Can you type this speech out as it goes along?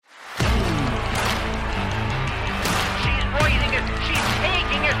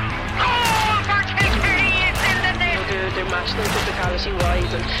quality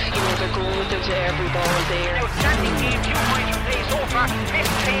wise, and they're going with it to every ball there. Outstanding game, 2 points from play so far.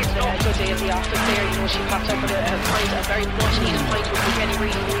 Best play so. A good day in the office there. She popped up with a very much needed point with Kilkenny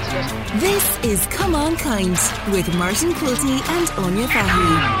really needed it. This is Come On Kind with Martin Quilty and Anya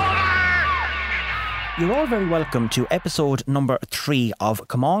Fahy. You're all very welcome to episode number 3 of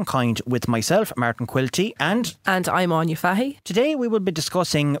Come On Kind with myself, Martin Quilty, and I'm Anya Fahy. Today we will be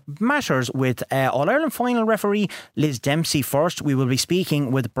discussing matters with All-Ireland final referee Liz Dempsey first. We will be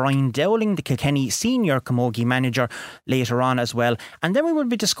speaking with Brian Dowling, the Kilkenny senior camogie manager, later on as well. And then we will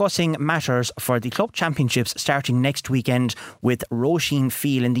be discussing matters for the club championships starting next weekend with Roisin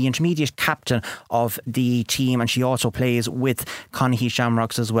Phelan, the intermediate captain of the team, and she also plays with Connacht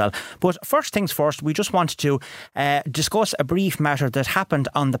Shamrocks as well. But first things first, we just wanted to discuss a brief matter that happened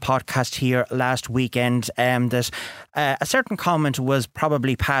on the podcast here last weekend, that a certain comment was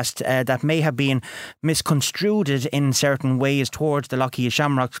probably passed that may have been misconstrued in certain ways towards the Lockheed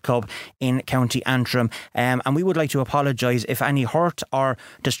Shamrocks club in County Antrim, and we would like to apologise if any hurt or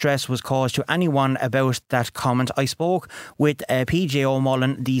distress was caused to anyone about that comment. I spoke with PJ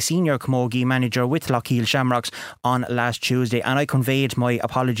O'Mullen, the senior camogie manager with Lockheed Shamrocks, on last Tuesday, and I conveyed my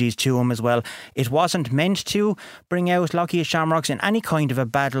apologies to him as well. It wasn't meant to bring out Lockheed Shamrocks in any kind of a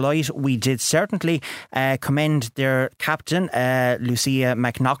bad light. We did certainly commend their captain, Lucia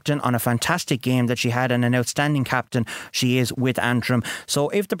McNaughton, on a fantastic game that she had, and an outstanding captain she is with Antrim. So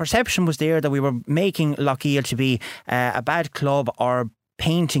if the perception was there that we were making Lockheed to be a bad club or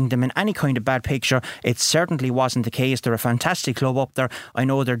painting them in any kind of bad picture, it certainly wasn't the case. They're a fantastic club up there. I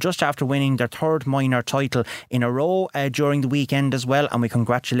know they're just after winning their 3rd minor title in a row during the weekend as well, and we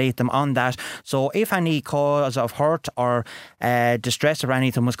congratulate them on that. So if any cause of hurt or distress or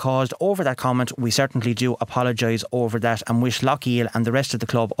anything was caused over that comment, we certainly do apologise over that and wish Lockheed and the rest of the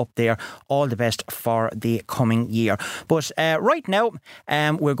club up there all the best for the coming year. But right now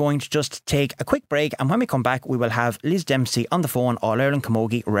we're going to just take a quick break, and when we come back we will have Liz Dempsey on the phone, All-Ireland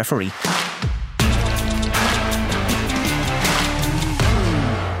camogie referee.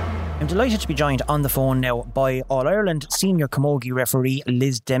 I'm delighted to be joined on the phone now by All-Ireland senior camogie referee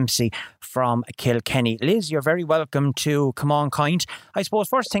Liz Dempsey from Kilkenny. Liz, you're very welcome to Come On Kind. I suppose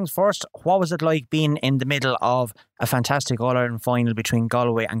first things first, what was it like being in the middle of a fantastic All-Ireland final between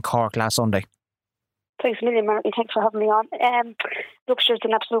Galway and Cork last Sunday? Thanks a million, Martin. Thanks for having me on. Look, sure, it's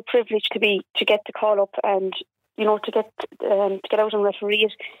an absolute privilege to get the call up and to get out and referee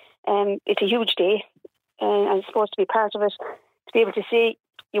it. It's a huge day, and I'm supposed to be part of it. To be able to say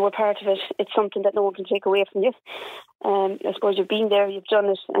you were part of it, it's something that no one can take away from you. I suppose you've been there, you've done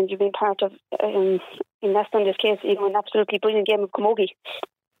it, and you've been part of, in last Sunday's case, an absolutely brilliant game of camogie.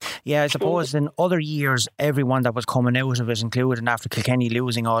 Yeah, I suppose in other years, everyone that was coming out of it, including after Kilkenny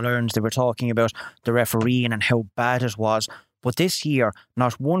losing All-Ireland, they were talking about the refereeing and how bad it was. But this year,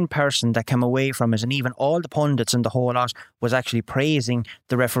 not one person that came away from it, and even all the pundits and the whole lot, was actually praising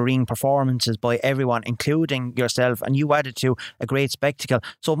the refereeing performances by everyone, including yourself, and you added to a great spectacle.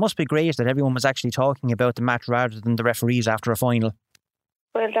 So it must be great that everyone was actually talking about the match rather than the referees after a final.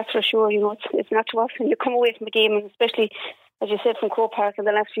 Well, that's for sure. It's not too often you come away from a game, and especially, as you said, from Croke Park in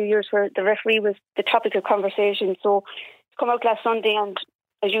the last few years, where the referee was the topic of conversation. So to come out last Sunday and,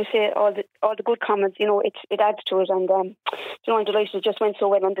 as you say, all the good comments, it adds to it, and I'm delighted it just went so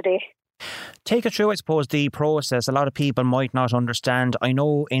well on the day. Take us through, I suppose, the process. A lot of people might not understand. I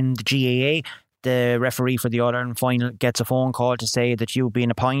know in the GAA, the referee for the All-Ireland final gets a phone call to say that you've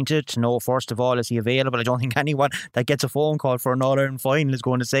been appointed. To know, first of all, is he available? I don't think anyone that gets a phone call for an All-Ireland final is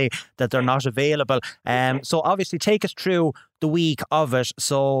going to say that they're not available. So obviously take us through the week of it.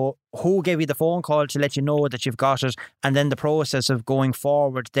 So who gave you the phone call to let you know that you've got it, and then the process of going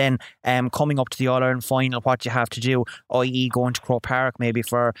forward then, coming up to the All-Ireland final, what you have to do, i.e. going to Croke Park maybe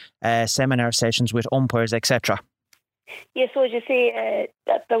for seminar sessions with umpires, etc. Yeah, so as you say,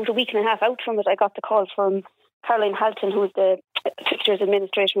 about a week and a half out from it, I got the call from Caroline Halton, who is the fixtures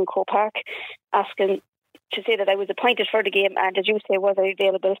administrator in Croke Park, asking to say that I was appointed for the game, and as you say, was I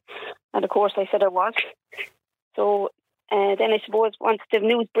available? And of course I said I was. So then I suppose once the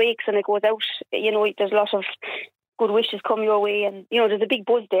news breaks and it goes out, there's a lot of good wishes come your way, and there's a big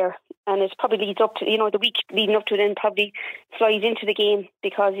buzz there, and it probably leads up to the week leading up to it, then probably flies into the game,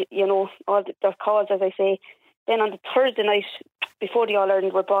 because all the calls, as I say. Then on the Thursday night before the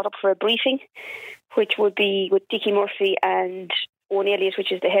All-Ireland, we're brought up for a briefing, which would be with Dickie Murphy and Owen Elliott,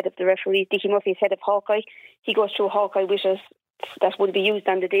 which is the head of the referees. Dickie Murphy is head of Hawkeye. He goes through Hawkeye with us that would be used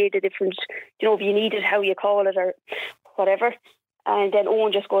on the day, the different, if you need it, how you call it or whatever. And then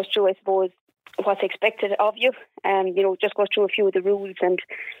Owen just goes through, I suppose, what's expected of you, just goes through a few of the rules and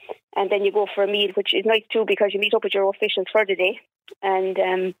and then you go for a meal, which is nice too because you meet up with your officials for the day, and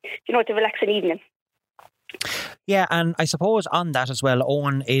it's a relaxing evening. Yeah, and I suppose on that as well,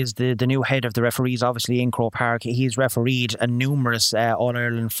 Owen is the new head of the referees, obviously, in Croke Park. He's refereed numerous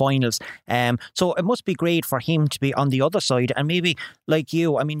All-Ireland finals. So it must be great for him to be on the other side. And maybe, like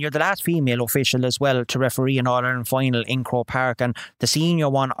you, I mean, you're the last female official as well to referee an All-Ireland final in Croke Park. And the senior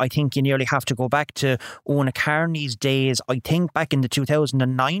one, I think you nearly have to go back to Ona Carney's days. I think back in the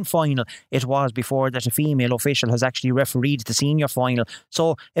 2009 final, it was before that a female official has actually refereed the senior final.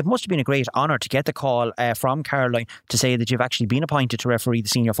 So it must have been a great honour to get the call from Caroline to say that you've actually been appointed to referee the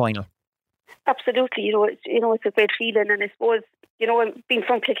senior final. Absolutely, it's a great feeling, and I suppose, being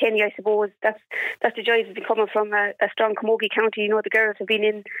from Kilkenny, I suppose that's the joys of becoming from a strong Camogie county. The girls have been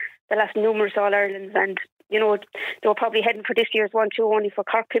in the last numerous All Irelands, and they were probably heading for this year's one too, only for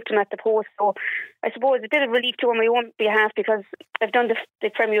Cork Pipton at the post. So I suppose a bit of relief too on my own behalf, because I've done the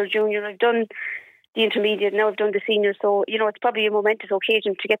Premier Junior, I've done the intermediate, now I've done the senior, so it's probably a momentous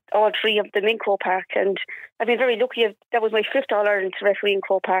occasion to get all three of them in Croke Park, and I've been very lucky. That was my 5th All-Ireland to referee in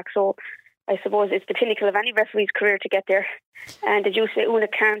Croke Park, so I suppose it's the pinnacle of any referee's career to get there. And as you say, Una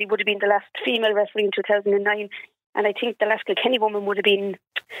Carney would have been the last female referee in 2009, and I think the last Kilkenny woman would have been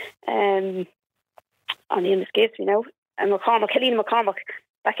on the name escapes me now, Helena McCormack,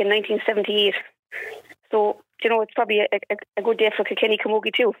 back in 1978. So it's probably a good day for Kilkenny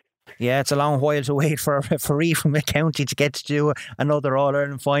Camogie too. Yeah, it's a long while to wait for a referee from a county to get to do another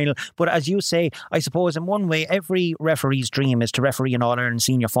All-Ireland final. But as you say, I suppose in one way, every referee's dream is to referee an All-Ireland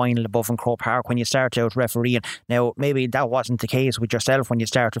senior final above in Croke Park when you start out refereeing. Now, maybe that wasn't the case with yourself when you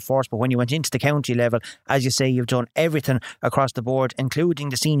started first, but when you went into the county level, as you say, you've done everything across the board, including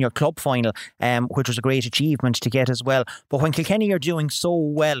the senior club final, which was a great achievement to get as well. But when Kilkenny are doing so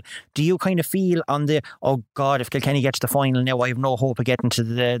well, do you kind of feel on the, oh God, if Kilkenny gets the final now, I have no hope of getting to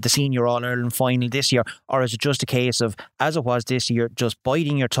the senior All-Ireland final this year? Or is it just a case of, as it was this year, just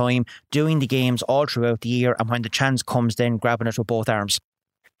biding your time, doing the games all throughout the year, and when the chance comes, then grabbing it with both arms?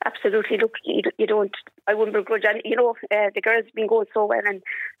 Absolutely. Look, you don't, I wouldn't begrudge any. The girls have been going so well, and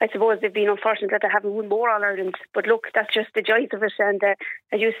I suppose they've been unfortunate that they haven't won more All-Ireland. But look, that's just the joys of it. And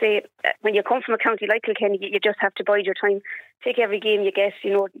as you say, when you come from a county like Kilkenny, you just have to bide your time. Take every game you get,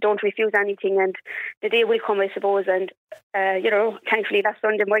 don't refuse anything. And the day will come, I suppose. And, thankfully last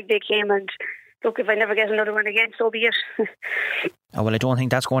Sunday my day came, and look, if I never get another one again, so be it. Oh, well, I don't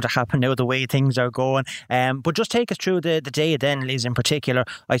think that's going to happen now, the way things are going. But just take us through the day then, Liz, in particular.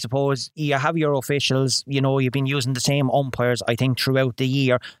 I suppose you have your officials, you've been using the same umpires, I think, throughout the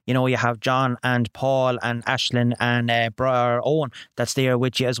year. You have John and Paul and Ashlyn and Owen that's there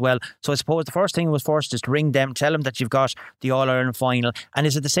with you as well. So I suppose the first thing was first is to ring them, tell them that you've got the All-Ireland final. And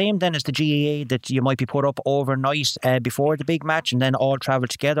is it the same then as the GAA, that you might be put up overnight before the big match and then all travel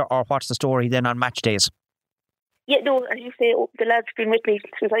together? Or what's the story then on match days? Yeah, no, as you say, the lads have been with me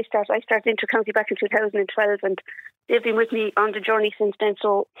since I started. I started inter-county back in 2012, and they've been with me on the journey since then.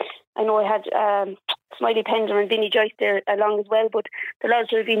 So I know I had Smiley Pender and Vinnie Joyce there along as well, but the lads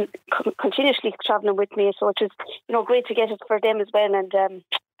have been continuously travelling with me, so it was great to get it for them as well. And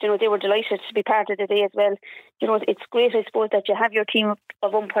they were delighted to be part of the day as well. It's great, I suppose, that you have your team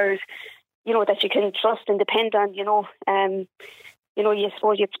of umpires, that you can trust and depend on. You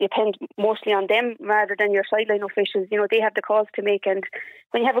suppose you depend mostly on them rather than your sideline officials. They have the calls to make, and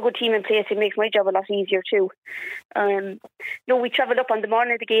when you have a good team in place, it makes my job a lot easier too. We travel up on the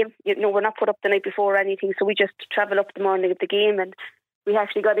morning of the game. We're not put up the night before or anything, so we just travel up the morning of the game, and we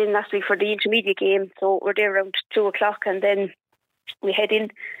actually got in last week for the intermediate game, so we're there around 2:00, and then we head in.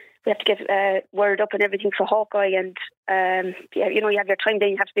 We have to get word up and everything for Hawkeye, and you have your time, then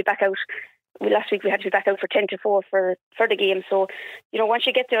you have to be back out. Last week we had to be back out for 10 to 4 for the game. So, once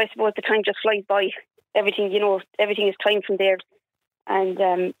you get there, I suppose the time just flies by. Everything is time from there.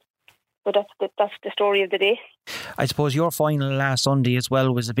 And but that's the story of the day. I suppose your final last Sunday as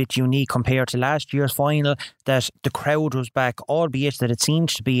well was a bit unique compared to last year's final, that the crowd was back, albeit that it seemed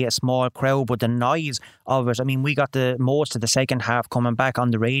to be a small crowd, but the noise of it, I mean, we got the most of the second half coming back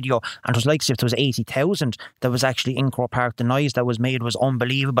on the radio, and it was like as if there was 80,000 that was actually in Croke Park. The noise that was made was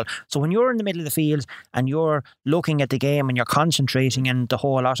unbelievable. So when you're in the middle of the field and you're looking at the game and you're concentrating in the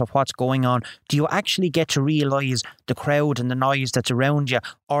whole lot of what's going on, do you actually get to realise the crowd and the noise that's around you,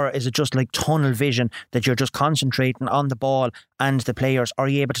 or is it just like tunnel vision that you're just concentrating on the ball and the players? Are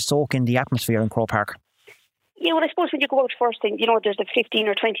you able to soak in the atmosphere in Croke Park? Yeah, well, I suppose when you go out first thing, there's a 15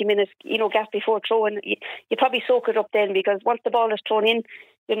 or 20 minutes, gap before throwing. You probably soak it up then, because once the ball is thrown in,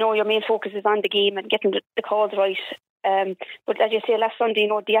 your main focus is on the game and getting the calls right. But as you say, last Sunday,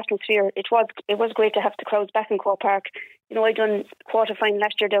 the atmosphere, it was great to have the crowds back in Croke Park. I done quarter-final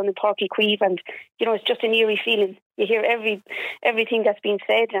last year down in Páirc Uí Chaoimh, and, it's just an eerie feeling. You hear everything that's being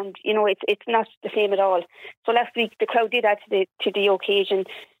said, and, it's not the same at all. So last week, the crowd did add to the occasion.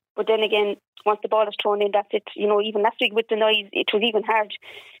 But then again, once the ball is thrown in, that's it. Even last week with the noise, it was even hard.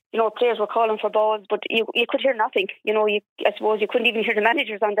 Players were calling for balls, but you could hear nothing. I suppose you couldn't even hear the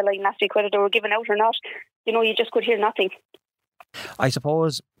managers on the line last week, whether they were given out or not. You just could hear nothing. I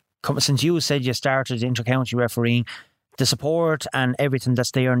suppose, since you said you started inter-county refereeing, the support and everything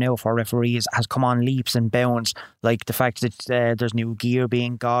that's there now for referees has come on leaps and bounds. Like the fact that there's new gear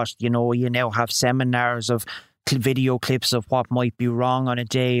being got, you now have seminars of video clips of what might be wrong on a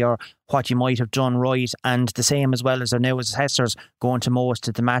day or what you might have done right, and the same as well as there now is assessors going to most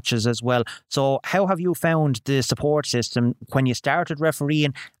of the matches as well. So how have you found the support system when you started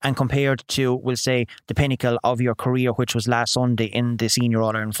refereeing and compared to, we'll say, the pinnacle of your career, which was last Sunday in the Senior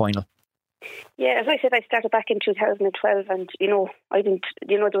All-Ireland final? Yeah, as I said, I started back in 2012, and I didn't,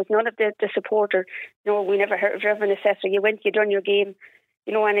 there was none of the support, or we never heard of an assessor. You done your game.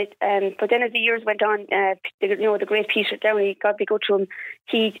 But then as the years went on, the great Peter Downey, God be good to him,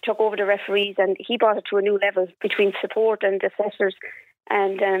 he took over the referees and he brought it to a new level between support and assessors.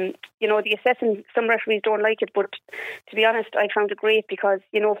 And, the assessing, some referees don't like it, but to be honest, I found it great because,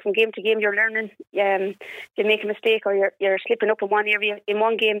 from game to game you're learning. You make a mistake or you're slipping up in one area in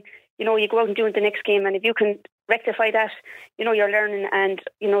one game, you go out and do it the next game. And if you can rectify that, you're learning. And,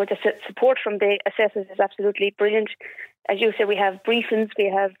 the support from the assessors is absolutely brilliant. As you said, we have briefings, we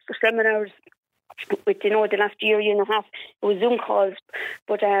have seminars. With the last year and a half, it was Zoom calls,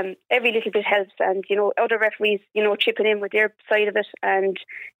 but every little bit helps, and other referees chipping in with their side of it, and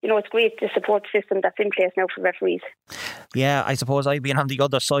it's great, the support system that's in place now for referees. Yeah, I suppose I've been on the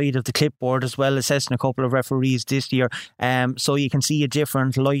other side of the clipboard as well, assessing a couple of referees this year, so you can see a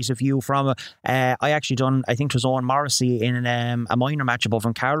different light of view from it. I actually done, I think it was Owen Morrissey in a minor match above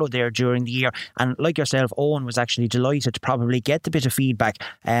in Carlow there during the year, and like yourself, Owen was actually delighted to probably get the bit of feedback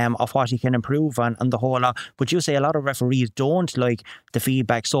of what he can improve on the whole lot. But you say a lot of referees don't like the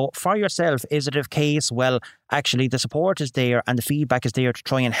feedback. So for yourself, is it a case, well, actually the support is there and the feedback is there to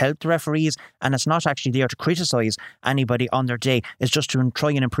try and help the referees, and it's not actually there to criticise anybody on their day, it's just to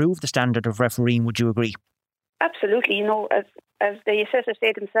try and improve the standard of refereeing? Would you agree? Absolutely. As the assessors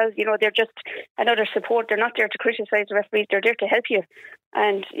say themselves, they're just another support. They're not there to criticise the referees, they're there to help you.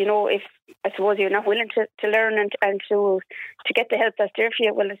 And, if I suppose you're not willing to learn and to get the help that's there for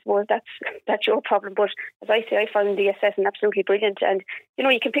you, well, I suppose that's your problem. But as I say, I found the assessing absolutely brilliant. And,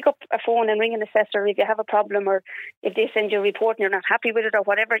 you can pick up a phone and ring an assessor if you have a problem, or if they send you a report and you're not happy with it or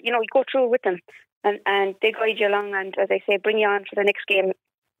whatever, you go through it with them and they guide you along, and, as I say, bring you on for the next game.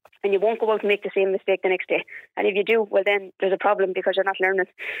 And you won't go out and make the same mistake the next day. And if you do, well, then there's a problem because you're not learning.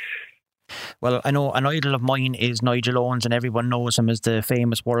 Well, I know an idol of mine is Nigel Owens, and everyone knows him as the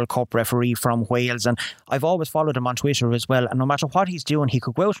famous World Cup referee from Wales, and I've always followed him on Twitter as well, and no matter what he's doing, he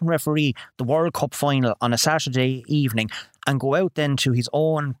could go out and referee the World Cup final on a Saturday evening and go out then to his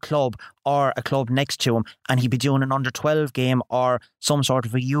own club or a club next to him, and he'd be doing an under-12 game or some sort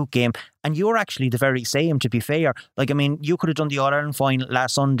of a youth game. And you're actually the very same, to be fair. You could have done the All-Ireland final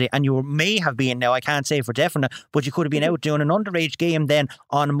last Sunday, and you may have been, now I can't say for definite, but you could have been out doing an underage game then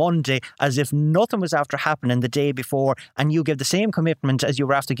on Monday as if nothing was after happening the day before, and you give the same commitment as you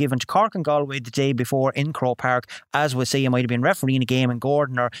were after giving to Cork and Galway the day before in Croke Park, as we say you might have been refereeing a game in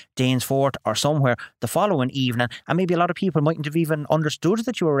Gordon or Danesfort or somewhere the following evening, and maybe a lot of people mightn't have even understood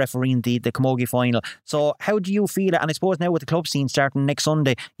that you were refereeing the Camogie final. So how do you feel it? And I suppose now with the club scene starting next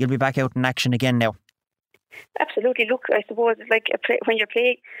Sunday, you'll be back out in action again now. Absolutely. Look, I suppose it's like when you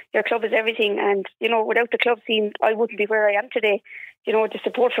play, your club is everything, and without the club scene I wouldn't be where I am today. The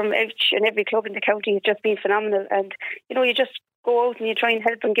support from each and every club in the county has just been phenomenal, and you just go out and you try and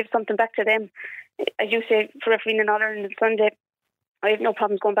help and give something back to them. As you say, for refereeing in All-Ireland on Sunday, I have no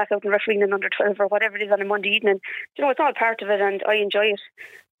problems going back out and refereeing in under 12 or whatever it is on a Monday evening. It's all part of it, and I enjoy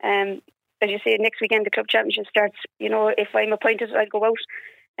it. As you say, next weekend the club championship starts. If I'm appointed, I'll go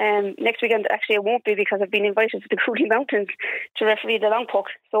out. Next weekend, actually, I won't be because I've been invited to the Cooley Mountains to referee the long puck.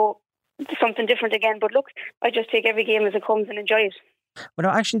 So it's something different again. But look, I just take every game as it comes and enjoy it. Well, no,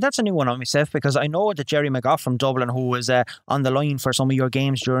 actually, that's a new one on myself, because I know that Jerry McGough from Dublin, who was on the line for some of your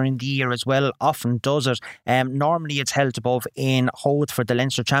games during the year as well, often does it. Normally it's held above in Howth for the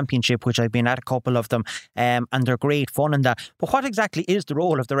Leinster Championship, which I've been at a couple of them, and they're great fun in that. But what exactly is the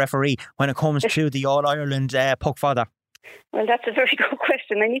role of the referee when it comes to the All-Ireland puck fodder? Well, that's a very good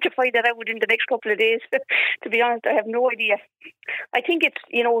question. I need to find that out within the next couple of days. To be honest, I have no idea. I think it's,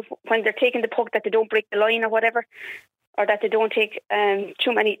 when they're taking the puck that they don't break the line or whatever, or that they don't take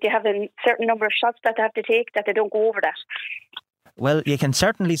too many, they have a certain number of shots that they have to take, that they don't go over that. Well, you can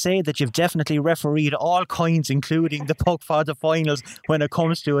certainly say that you've definitely refereed all kinds, including the puck for the finals when it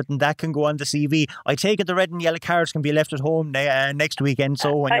comes to it, and that can go on the CV. I take it the red and yellow cards can be left at home next weekend,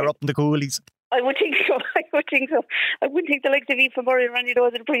 so when you're up in the coolies. I would think so. I wouldn't think the likes of Aoife Murray and Randy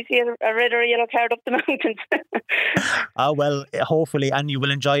Rose would appreciate a red or a yellow card up the mountains. Well, hopefully, and you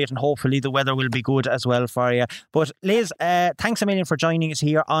will enjoy it, and hopefully the weather will be good as well for you. But Liz, thanks a million for joining us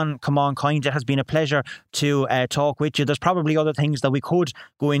here on Come On Kind. It has been a pleasure to talk with you. There's probably other things that we could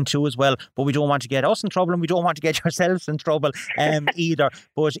go into as well, but we don't want to get us in trouble and we don't want to get yourselves in trouble either.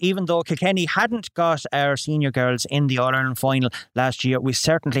 But even though Kilkenny hadn't got our senior girls in the All-Ireland final last year, we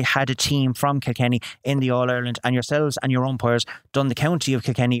certainly had a team from Kilkenny in the All-Ireland, and yourselves and your umpires done the county of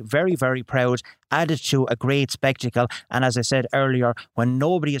Kilkenny very, very proud, added to a great spectacle. And as I said earlier, when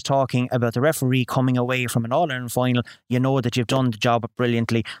nobody is talking about the referee coming away from an All-Ireland final, you know that you've done the job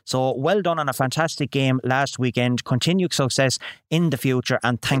brilliantly. So well done on a fantastic game last weekend. Continued success in the future,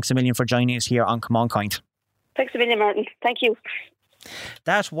 and thanks a million for joining us here on Come On Kind. Thanks a million, Martin. Thank you.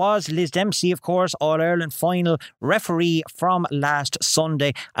 That was Liz Dempsey, of course, All-Ireland final referee from last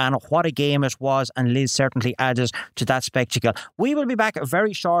Sunday, and what a game it was, and Liz certainly added to that spectacle. We will be back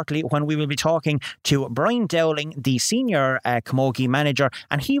very shortly when we will be talking to Brian Dowling, the senior Camogie manager,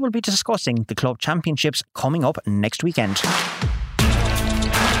 and he will be discussing the club championships coming up next weekend.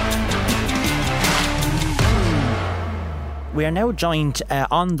 We are now joined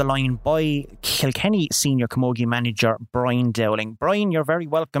on the line by Kilkenny senior Camogie manager Brian Dowling. Brian, you're very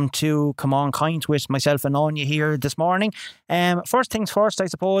welcome to Come On Kind with myself and Anya here this morning. First things first, I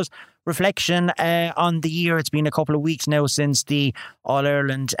suppose, reflection on the year. It's been a couple of weeks now since the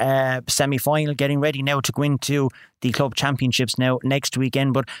All-Ireland semi-final, getting ready now to go into the club championships now next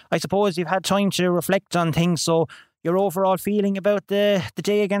weekend. But I suppose you've had time to reflect on things, so your overall feeling about the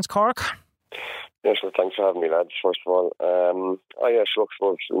day against Cork? Yeah, sure. Thanks for having me, lads, first of all. I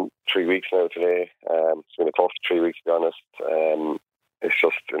suppose it's been 3 weeks now today. It's been a tough 3 weeks, to be honest. It's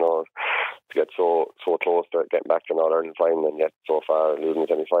just, to get so close to getting back to an All-Ireland final and yet so far losing the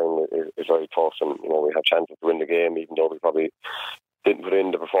semi-final is very tough. And, we had chances to win the game, even though we probably didn't put in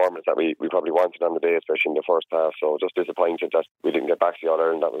the performance that we probably wanted on the day, especially in the first half. So just disappointed that we didn't get back to the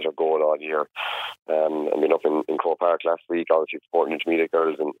All-Ireland. That was our goal all year. I mean, up in Croke Park last week, obviously supporting intermediate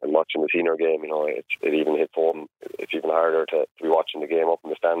girls and watching the senior game, it even hits home. It's even harder to be watching the game up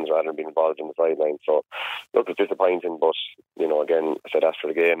in the stands rather than being involved in the sideline. So, look, it's disappointing, but, again, I said as for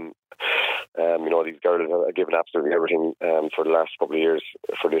the game, these girls have given absolutely everything for the last couple of years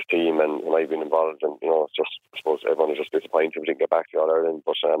for this team, and I've been involved, and it's just, I suppose everyone is just disappointed we didn't get back to All-Ireland,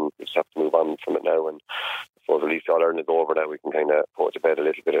 but we just have to move on from it now, and I suppose at least All-Ireland is over now. We can kind of put it to bed a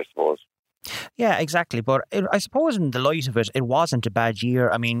little bit, I suppose. Yeah, exactly. But I suppose in the light of it, it wasn't a bad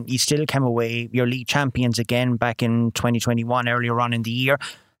year. I mean, you still came away your league champions again back in 2021, earlier on in the year.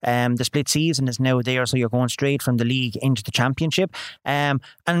 The split season is now there, so you're going straight from the league into the championship. And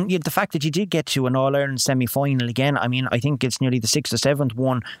the fact that you did get to an All-Ireland semi-final again, I mean, I think it's nearly the 6th or 7th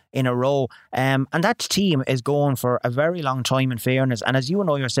one in a row. And that team is going for a very long time, in fairness. And as you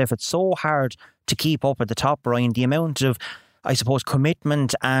know yourself, it's so hard to keep up at the top, Brian. The amount of, I suppose,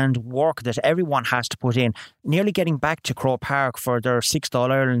 commitment and work that everyone has to put in. Nearly getting back to Croke Park for their 6th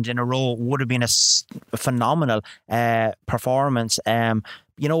All-Ireland in a row would have been a phenomenal performance.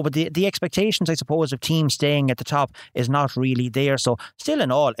 But the expectations, I suppose, of teams staying at the top is not really there. So still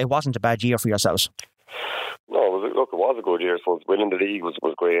in all, it wasn't a bad year for yourselves. No, it was a good year. So winning the league was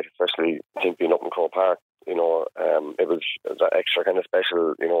great, especially I think being up in Croke Park. It was that extra kind of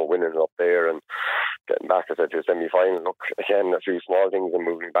special, winning up there and getting back, as I said, to the semi-final. Look, again, a few small things and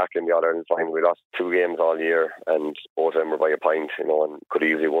moving back in the All-Ireland final. We lost 2 games all year and both of them were by a point, and could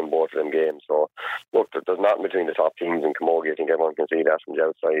easily won both of them games. So, look, there's nothing between the top teams in Camogie. I think everyone can see that from the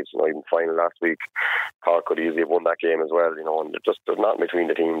outside. Even final last week, Cork could easily have won that game as well, and there's nothing between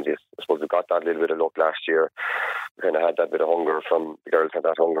the teams. I suppose we got that little bit of luck last year. We kind of had that bit of hunger from, the girls had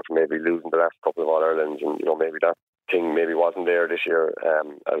that hunger from maybe losing the last couple of All-Irelands, and maybe that thing maybe wasn't there this year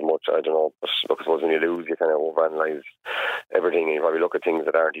as much. I don't know. But look, I suppose when you lose, you kind of overanalyze everything, and you probably look at things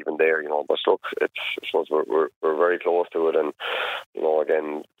that aren't even there. But look, I suppose we're very close to it, and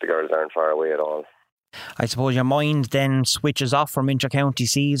again, the girls aren't far away at all. I suppose your mind then switches off from inter-county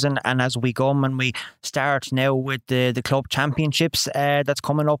season, and as we come and we start now with the club championships that's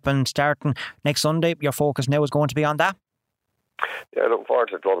coming up and starting next Sunday, your focus now is going to be on that? Yeah, looking forward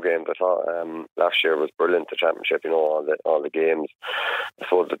to the club games. I thought last year was brilliant, the championship, all the games. I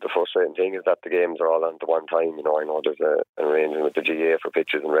suppose that the frustrating thing is that the games are all on at one time. I know there's an arrangement with the GA for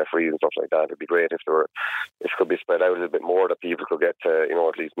pitches and referees and stuff like that. It'd be great if it could be spread out a little bit more, that people could get to,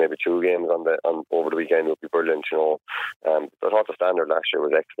 at least maybe 2 games on over the weekend would be brilliant, I thought the standard last year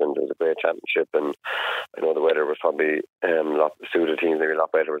was excellent. It was a great championship, and I know the weather was probably a lot suited teams, maybe a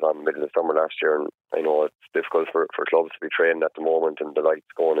lot better. It was on the middle of summer last year, and I know it's difficult for clubs to be training at the moment, and the lights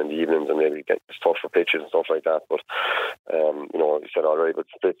going in the evenings, and maybe it's tough for pitches and stuff like that. But you said already, but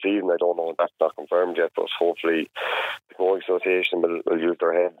split season, I don't know, that's not confirmed yet, but hopefully the Camogie Association will use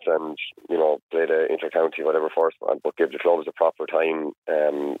their heads and play the inter-county whatever first, but give the clubs a proper time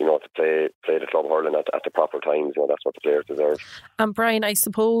to play the club hurling at the proper times. That's what the players deserve. And Brian, I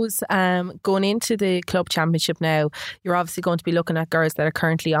suppose going into the club championship now, you're obviously going to be looking at girls that are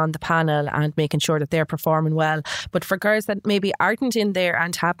currently on the panel and making sure that they're performing well. But for girls that maybe aren't in there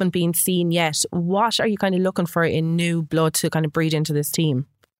and haven't been seen yet, what are you kind of looking for in new blood to kind of breed into this team?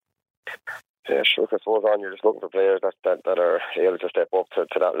 Yeah, sure. I suppose you're just looking for players that are able to step up to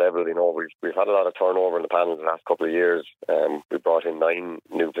that level. We've had a lot of turnover in the panel the last couple of years. We brought in 9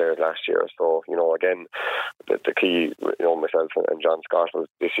 new players last year. So, again, the key, myself and John Scott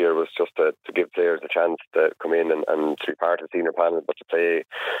this year was just to give players a chance to come in and to be part of the senior panel, but to play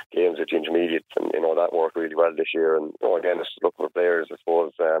games with the intermediates, and that worked really well this year. And again, it's looking for players. I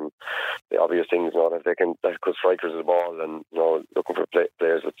suppose the obvious things, that they can could strikers of the ball, and looking for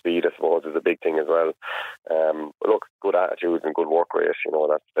players with speed, I suppose, is a big thing as well. But look, good attitudes and good work rate,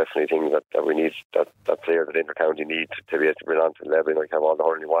 that's definitely things that we need, that players at inter-county need to be able to bring on to the level. You have all the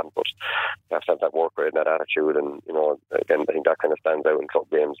hurling you want, but you have to have that work rate and that attitude, and again, I think that kind of stands out in club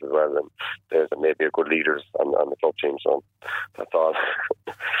games as well, and there's maybe a good leaders on the club team, so that's all.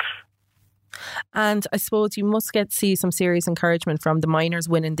 And I suppose you must see some serious encouragement from the minors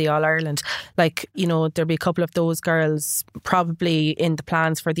winning the All-Ireland. There'll be a couple of those girls probably in the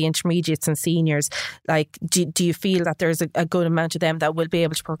plans for the intermediates and seniors. Do you feel that there's a good amount of them that will be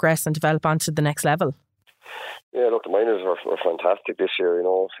able to progress and develop onto the next level? Yeah, look, the minors were fantastic this year. The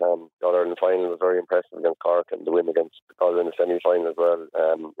All-Ireland final was very impressive against Cork, and the win against Galway in the semi-final as well.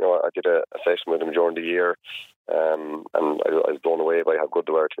 I did a session with them during the year, and I was blown away by how good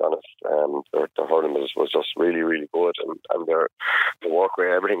they were, to be honest. Their hurling was just really, really good, and their work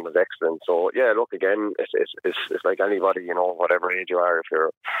rate, everything was excellent. So yeah, look, again, it's like anybody, whatever age you are, if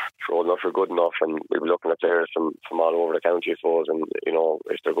you're old enough, you're good enough, and we'll be looking at players from all over the county, I suppose, and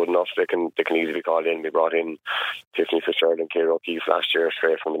if they're good enough, they can easily be called in. We brought in Tiffany Fitzgerald and Ciara O'Keefe last year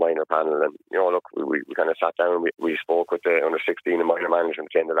straight from the minor panel, and look, we kind of sat down, we spoke with the under 16 and minor management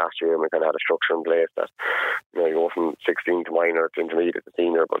at the end of last year, and we kind of had a structure in place that you go from 16 to minor to intermediate to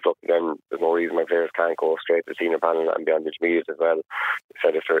senior. But look, then there's no reason my players can't go straight to the senior panel and be on the intermediate as well. I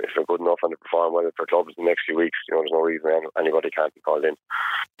said if they're good enough and they perform well for clubs in the next few weeks, there's no reason anybody can't be called in.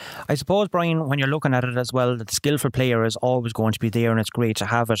 I suppose, Brian, when you're looking at it as well, that the skillful player is always going to be there, and it's great to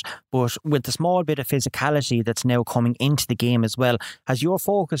have it. But with the small bit of physicality that's now coming into the game as well, has your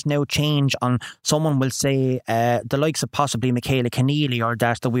focus now changed on, someone will say, the likes of possibly Michaela Keneally or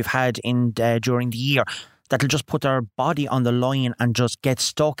that we've had in during the year, that'll just put their body on the line and just get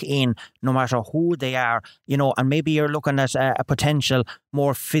stuck in no matter who they are, and maybe you're looking at a potential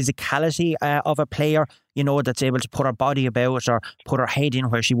more physicality of a player, that's able to put her body about or put her head in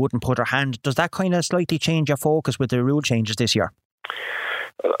where she wouldn't put her hand. Does that kind of slightly change your focus with the rule changes this year?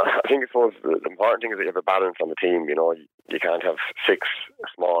 I think, I suppose, the important thing is that you have a balance on the team. You can't have 6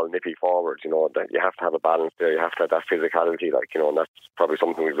 small, nippy forwards. That you have to have a balance there. You have to have that physicality. And that's probably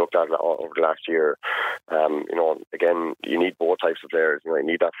something we've looked at over the last year. Again, you need both types of players. You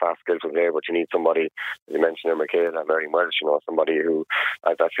need that fast, skillful player, but you need somebody, as you mentioned there, Michaela and Mary Welsh. Somebody who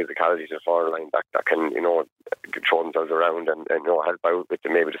has that physicality to the forward line that can, throw themselves around and help out with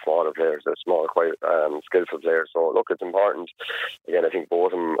maybe the smaller players, the small, quite skillful players. So look, it's important. Again, I think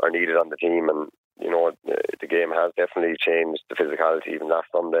both of them are needed on the team, and the game has definitely changed the physicality. Even last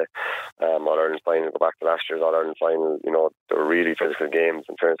Sunday, All-Ireland final, go back to last year's All-Ireland final, they were really physical games.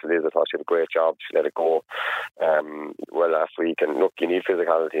 In terms of Liz, I thought she did a great job. She let it go well last week. And look, you need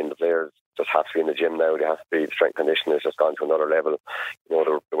physicality in the players. Just have to be in the gym now. They have to be. The strength conditioning has just gone to another level. They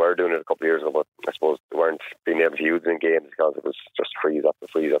were doing it a couple of years ago, but I suppose they weren't being able to use it in games because it was just freeze after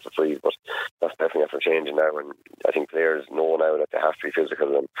freeze after freeze. But that's definitely after changing now, and I think players know now that they have to be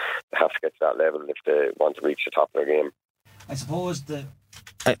physical and they have to get to that level if they want to reach the top of their game. I suppose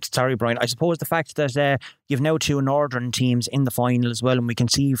sorry, Brian. I suppose the fact that you've now two northern teams in the final as well, and we can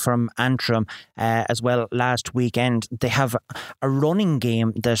see from Antrim as well last weekend, they have a running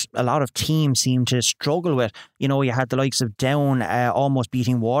game that a lot of teams seem to struggle with. You know, you had the likes of Down almost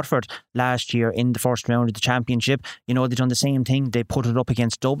beating Waterford last year in the first round of the championship. You know, they've done the same thing. They put it up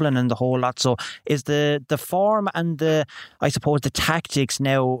against Dublin and the whole lot. So is the form and the tactics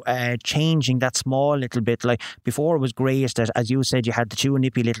now changing that small little bit? Like before, it was great that, as you said, you had the two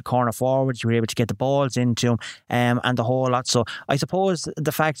nippy little corner forwards, you were able to get the balls into them and the whole lot. So I suppose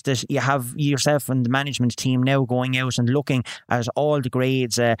the fact that you have yourself and the management team now going out and looking at all the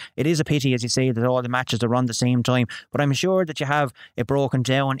grades, it is a pity, as you say, that all the matches are run the same time, but I'm sure that you have it broken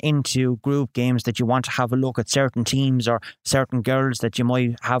down into group games that you want to have a look at certain teams or certain girls that you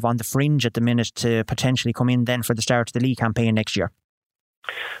might have on the fringe at the minute to potentially come in then for the start of the league campaign next year.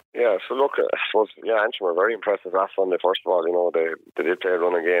 Yeah, so look, I suppose, Antrim were very impressive last Sunday. First of all, you know, they did play a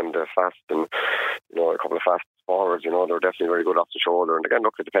running game, they're fast, and, you know, a couple of fast forwards, you know, they're definitely very good off the shoulder. And again,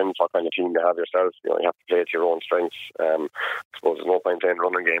 look, it depends what kind of team you have yourself. You know, you have to play to your own strengths. I suppose there's no point playing a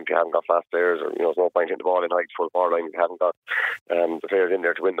running game if you haven't got fast players, or, you know, there's no point hitting the ball in height full ball line if you haven't got the players in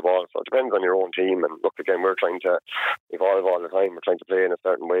there to win the ball. So it depends on your own team. And look, again, we're trying to evolve all the time. We're trying to play in a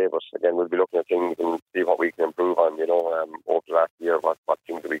certain way, but again, we'll be looking at things and see what we can improve on, you know, over the last year, what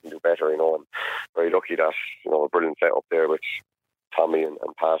things that we can do better, you know. And very lucky that, you know, a brilliant set up there, which Tommy and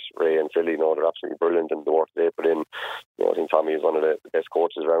Pat, Ray and Philly, you know, they're absolutely brilliant in the work they put in. You know, I think Tommy is one of the best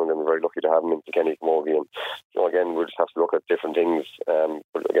coaches around, and we're very lucky to have him in Kilkenny Camogie. And, you know, again, we'll just have to look at different things.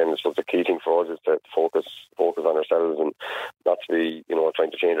 But again, so the key thing for us is to focus on ourselves and not to be, you know,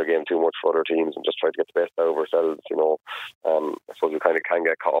 trying to change our game too much for other teams, and just try to get the best out of ourselves, you know. I suppose we kind of can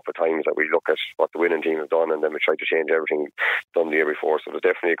get caught up at times that we look at what the winning team has done and then we try to change everything done the year before. So there's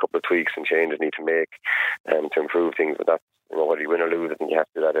definitely a couple of tweaks and changes need to make to improve things, but that's, you know, whether you win or lose, I think you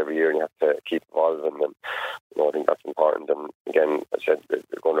have to do that every year, and you have to keep evolving. And, you know, I think that's important. And again, as I said,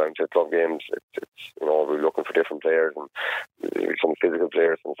 going around to club games, it's you know, we're looking for different players, and some physical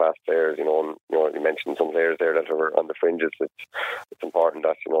players, some fast players. You know, and, you know, you mentioned some players there that are on the fringes. It's important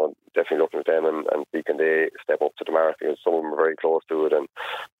that, you know, definitely looking at them and see can they step up to the mark, because some of them are very close to it. And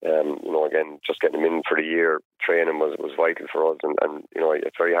you know, again, just getting them in for the year training was vital for us. And you know,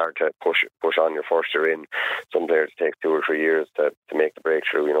 it's very hard to push on your first year in. Some players take 2 or 3 years to make the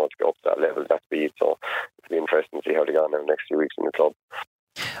breakthrough, you know, to go up to that level, that speed. So it'll be interesting to see how they go on in the next few weeks in the club.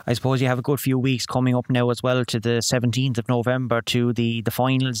 I suppose you have a good few weeks coming up now as well to the 17th of November to the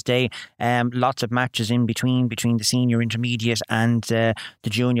finals day. Lots of matches in between the senior, intermediate and the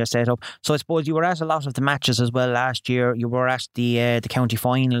junior setup. So I suppose you were at a lot of the matches as well last year. You were at the county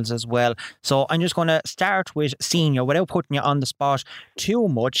finals as well. So I'm just going to start with senior without putting you on the spot too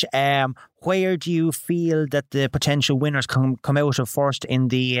much. Where do you feel that the potential winners come out of first in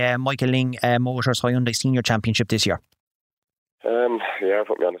the Michael Lyng Motors Hyundai Senior Championship this year? Yeah,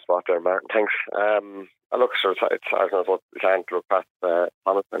 put me on the spot there, Martin. Thanks. I look, sure, it's I don't know, we can't look past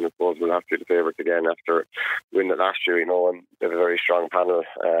Thomas, and I suppose we'll have to be the favourites again after winning it last year, you know, and they have a very strong panel,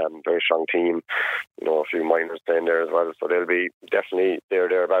 very strong team, you know, a few minors playing there as well, so they'll be definitely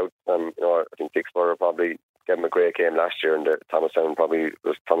thereabouts. You know, I think Dixborough probably gave them a great game last year, and Thomastown probably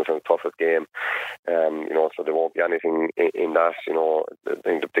was Thomastown's toughest game, you know, so there won't be anything in that, you know. I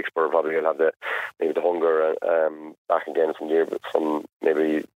think the Dixborough probably will have maybe the hunger back again from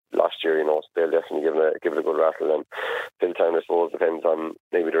maybe last year, you know, so they'll definitely give it a good rattle. And Philtown, I suppose, depends on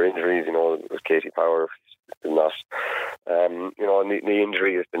maybe their injuries, you know, with Katie Power still not, you know, knee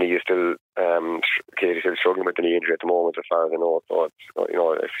injury, the knee is still, Katie's still struggling with the knee injury at the moment as far as I know, so it's, you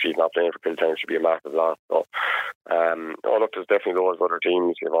know, if she's not playing for Philtown, it should be a massive loss. So look, there's definitely those other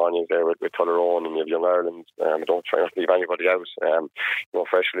teams. You have Onions there with Tullerone, and you have Young Ireland. Don't try not to leave anybody out. You know,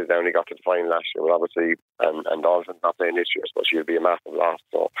 Freshfield has only got to the final last year, but obviously, and Dolphin's not playing this year, so she'll be a massive loss.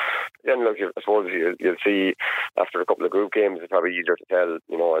 So again, look, I suppose you'll see after a couple of group games, it's probably easier to tell.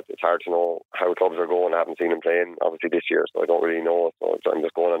 You know, it's hard to know how clubs are going. I haven't seen them playing obviously this year, so I don't really know. So I'm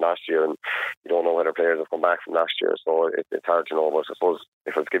just going on last year, and you don't know whether players have come back from last year, so it's hard to know. But I suppose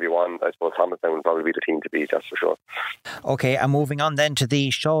if I was to give you one, I suppose Thomastown would probably be the team to beat, that's for sure. Okay, and moving on then to the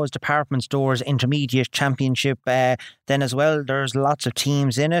Shaw's Department Stores Intermediate Championship, then as well, there's lots of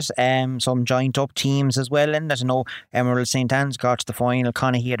teams in it, some joint up teams as well. And I know Emerald St. Anne's got to the final.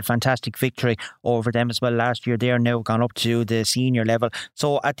 Connacht had a fantastic victory over them as well last year. They are now gone up to the senior level.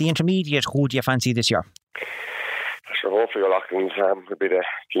 So at the intermediate, who do you fancy this year? Sure, hopefully O'Loughlin's would be the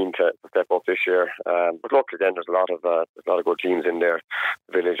team to step up this year. But look, again, there's a lot of good teams in there.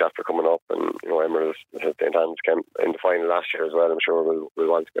 The Village after coming up, and you know, Emerald St. Anne's came in the final last year as well. I'm sure we'll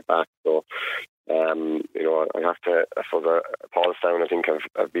want to get back. So You know, I have to, I suppose, Paulstown, I think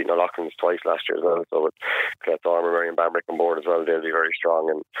I've beaten O'Loughlin's twice last year as well. So with Colette Dormer, Marion Bambrick on board as well, they'll be very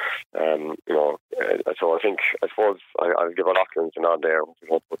strong. And you know, so I suppose I'll give O'Loughlin's a nod there. We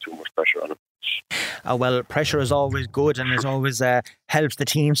won't put too much pressure on them. Well, pressure is always good, and it always helps the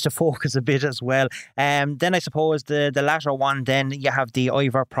teams to focus a bit as well. Then I suppose the latter one, then you have the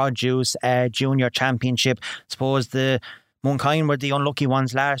Ivor Produce Junior Championship. I suppose the Mooncoin were the unlucky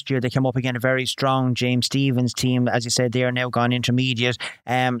ones last year. They came up against a very strong James Stephens team. As you said, they are now gone intermediate.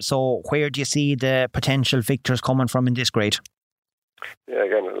 So where do you see the potential victors coming from in this grade? Yeah,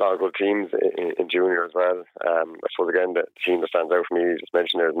 again, a lot of good teams in junior as well. I suppose again the team that stands out for me, you just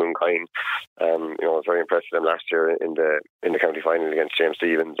mentioned there, is Mooncoin. You know, I was very impressed with them last year in the county final against James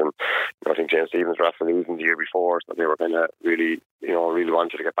Stephens, and you know, I think James Stephens were after losing the year before, so they were kind of really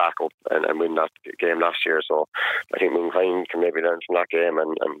wanted to get back up and win that game last year. So I think Mooncoin can maybe learn from that game,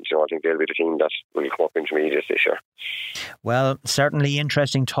 and you know, I think they'll be the team that will come up intermediate this year. Well, certainly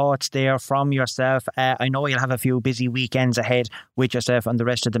interesting thoughts there from yourself. I know you'll have a few busy weekends ahead with yourself and the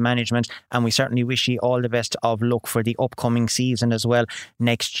rest of the management, and we certainly wish you all the best of luck for the upcoming season as well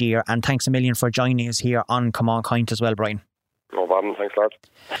next year. And thanks a million for joining us here on Come On Kind as well, Brian. No problem, thanks lads.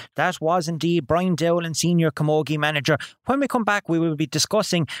 That was indeed Brian Dowling, Senior Camogie Manager. When we come back, we will be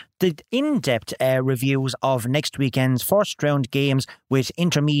discussing the in-depth reviews of next weekend's first round games with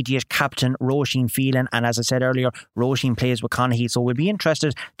intermediate captain Roisin Phelan. And as I said earlier, Roisin plays with Conaghy, so we'll be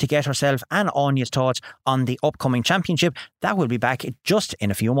interested to get herself and Anya's thoughts on the upcoming championship. That will be back just in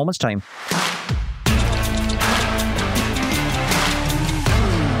a few moments' time.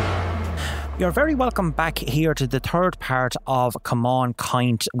 You're very welcome back here to the third part of Come On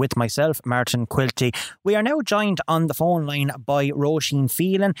Kind with myself, Martin Quilty. We are now joined on the phone line by Roisin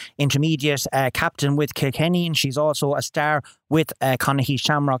Phelan, intermediate captain with Kilkenny, and she's also a star with Conaghy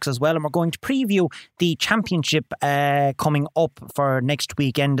Shamrocks as well. And we're going to preview the championship coming up for next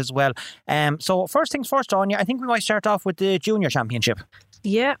weekend as well. So first things first, Anya, I think we might start off with the junior championship.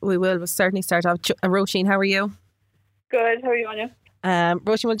 Yeah, we will. We'll certainly start off. Roisin, how are you? Good, how are you, Anya?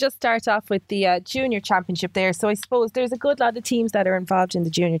 Roisin, we'll just start off with the junior championship there. So I suppose there's a good lot of teams that are involved in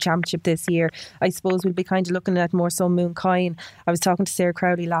the junior championship this year. I suppose we'll be kind of looking at more so Mooncoin. I was talking to Sarah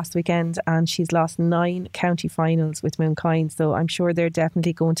Crowley last weekend, and she's lost 9 county finals with Mooncoin, so I'm sure they're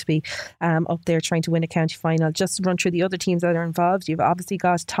definitely going to be up there trying to win a county final. Just to run through the other teams that are involved, you've obviously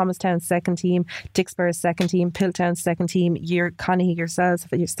got Thomastown's second team, Dicksborough's second team, Piltown's second team, Conaghy yourselves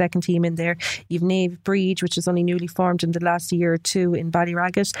for your second team in there. You've Nave Breed, which is only newly formed in the last year or two in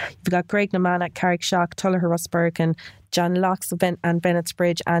Ballyraggett. You've got Greg Namanagh, Carrickshock, Tullogher Russbergen, John Locks and Bennett's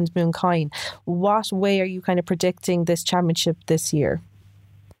Bridge and Mooncoin. What way are you kind of predicting this championship this year?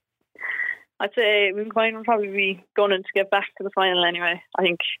 I'd say Mooncoin will probably be going to get back to the final anyway. I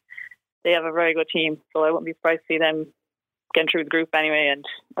think they have a very good team, so I wouldn't be surprised to see them getting through the group anyway, and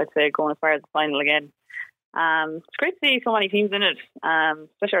I'd say going as far as the final again. It's great to see so many teams in it,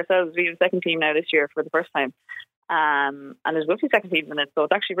 especially ourselves. We have a second team now this year for the first time. And there's roughly second teams in it, so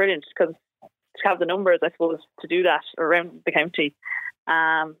it's actually brilliant because to have the numbers, I suppose, to do that around the county.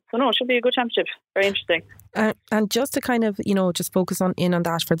 So no, it should be a good championship. Very interesting. And just to kind of, just focus on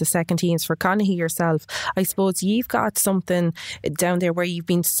that for the second teams, for Conaghy yourself, I suppose you've got something down there where you've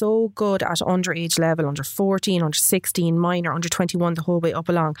been so good at underage level, under 14, under 16, minor, under 21, the whole way up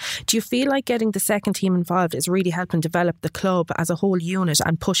along. Do you feel like getting the second team involved is really helping develop the club as a whole unit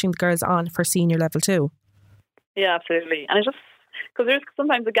and pushing the girls on for senior level too? Yeah, absolutely. And it's just because there's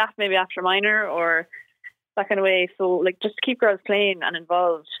sometimes a gap maybe after minor or that kind of way. So, like, just to keep girls playing and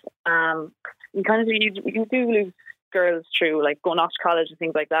involved, you do lose girls through, like, going off to college and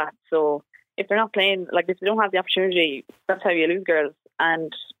things like that. So, if they're not playing, like, if they don't have the opportunity, that's how you lose girls.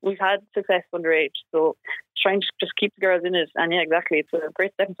 And we've had success underage. So, trying to just keep the girls in it. And yeah, exactly. It's a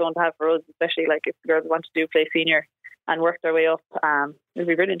great stepping stone to have for us, especially, like, if the girls want to play senior and work their way up. It'll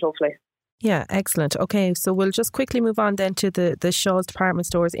be brilliant, hopefully. Yeah, excellent. Okay, so we'll just quickly move on then to the Shaw's Department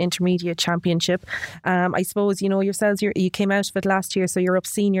Stores Intermediate Championship. I suppose, yourselves, you came out of it last year, so you're up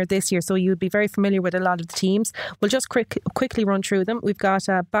senior this year, so you'd be very familiar with a lot of the teams. We'll just quickly run through them. We've got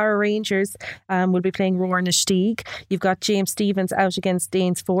Barra Rangers will be playing Rower-na-Steeg. You've got James Stephens out against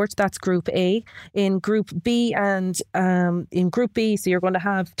Danesfort. That's Group A. In Group B, so you're going to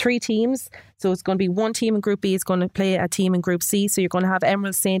have 3 teams. So it's going to be one team in Group B is going to play a team in Group C. So you're going to have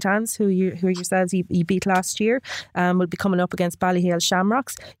Emerald St. Anne's, who yourselves you beat last year, will be coming up against Ballyhale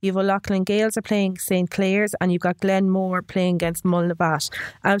Shamrocks. You've O'Loughlin Gales are playing St. Clair's, and you've got Glenmore playing against Mullinavat.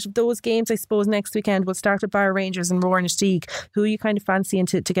 Out of those games, I suppose next weekend we'll start with Barra Rangers and Rower-na-Steeg. Who are you kind of fancying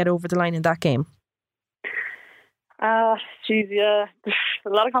to get over the line in that game? Yeah. a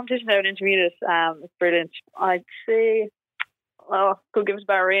lot of competition now in intermediate. It's brilliant. I'd say, could give us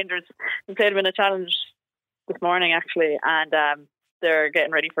Barra Rangers. We played them in a challenge this morning actually, and they're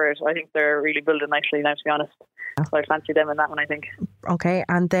getting ready for it. I think they're really building nicely now, to be honest. So I fancy them in that one, I think. Okay,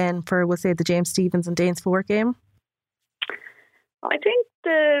 and then for, we'll say, the James Stephens and Danesfort game? I think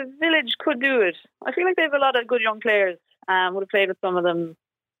the Village could do it. I feel like they have a lot of good young players. Would have played with some of them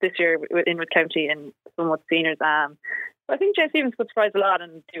this year with County and some with seniors. So I think James Stephens could surprise a lot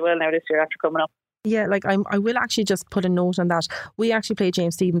and do well now this year after coming up. Yeah, like I will actually just put a note on that. We actually played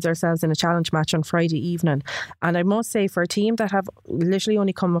James Stephens ourselves in a challenge match on Friday evening, and I must say, for a team that have literally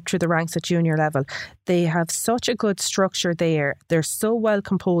only come up through the ranks at junior level, they have such a good structure there. They're so well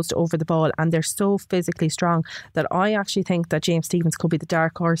composed over the ball, and they're so physically strong that I actually think that James Stephens could be the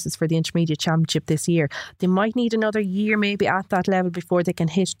dark horses for the intermediate championship this year. They might need another year maybe at that level before they can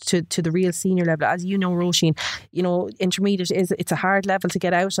hit to the real senior level. As you know, Roisin, intermediate it's a hard level to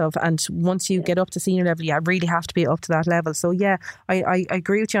get out of, and once you get up to senior level, you really have to be up to that level. So yeah, I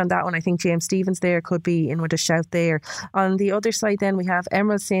agree with you on that one. I think James Stephens there could be in with a shout there. On the other side then we have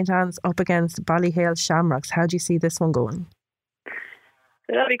Emerald St. Anne's up against Ballyhale Shamrocks. How do you see this one going?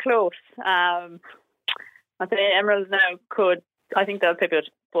 That'll be close. I think Emerald now could, I think they'll pip it,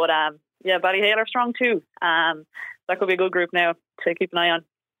 but Ballyhale are strong too. That could be a good group now to keep an eye on.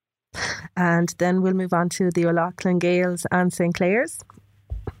 And then we'll move on to the O'Loughlin Gales and St. Clair's.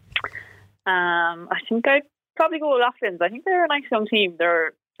 I think I'd probably go with O'Loughlin's. I think they're a nice young team.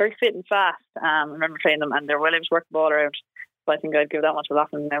 They're very fit and fast. I remember playing them, and they're well able to work the ball around. So I think I'd give that one to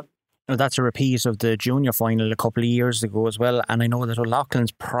O'Loughlin now. Now, that's a repeat of the junior final a couple of years ago as well, and I know that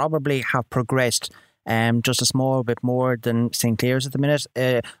O'Loughlin's probably have progressed just a small bit more than St. Clair's at the minute.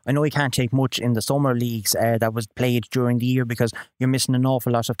 I know you can't take much in the summer leagues that was played during the year because you're missing an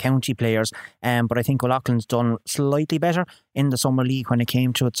awful lot of county players, but I think O'Loughlin's done slightly better in the summer league when it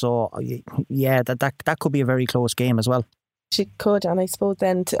came to it. So yeah, that could be a very close game as well. She could, and I suppose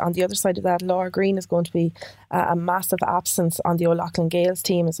then on the other side of that, Laura Green is going to be a massive absence on the O'Loughlin Gales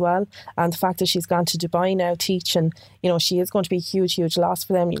team as well, and the fact that she's gone to Dubai now teaching, she is going to be a huge loss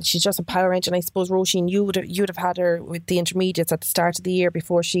for them. She's just a power engine. I suppose, Roisin, you'd have had her with the intermediates at the start of the year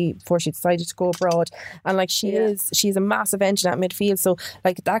before she decided to go abroad, and she's a massive engine at midfield. So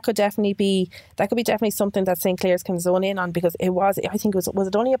that could definitely be something that St. Clair's can zone in on, because was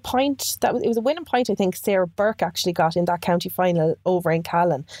it only a point it was a winning point. I think Sarah Burke actually got in that county final over in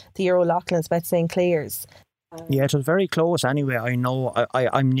Callan. The year O'Loughlin's bet St. Clair's. Yeah, it was very close anyway. I know,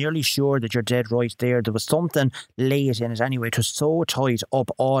 I'm nearly sure that you're dead right there. There was something late in it anyway. It was so tight up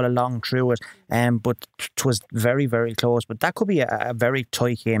all along through it, but it was very, very close. But that could be a very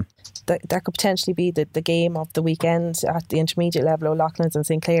tight game. That could potentially be the game of the weekend at the intermediate level, O'Loughlin's and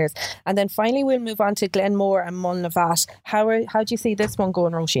St. Clair's. And then finally we'll move on to Glenmore and Mullinavat. How do you see this one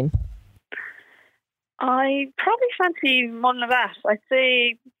going, Roisin? I probably fancy Mullinavat. I'd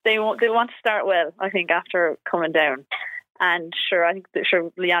say they want to start well, I think, after coming down. And I think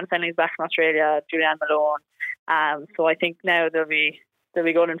Leanne Fenley's back from Australia, Julianne Malone. So I think now they'll be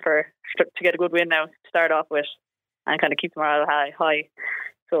going in to get a good win now to start off with and kind of keep the morale high.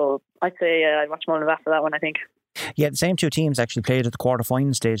 So I'd say I'd watch Mullinavat for that one, I think. Yeah, the same two teams actually played at the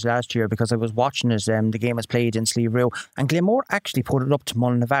quarter-final stage last year, because I was watching it. The game was played in Slieve Row, and Glenmore actually put it up to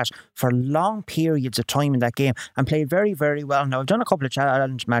Mullinavat for long periods of time in that game and played very, very well. Now, I've done a couple of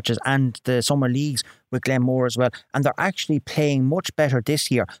challenge matches and the summer leagues with Glenmore as well, and they're actually playing much better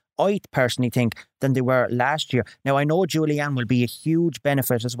this year, I personally think, than they were last year. Now, I know Julianne will be a huge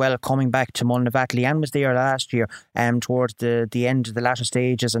benefit as well coming back to Mullinavat. Leanne was there last year towards the end of the latter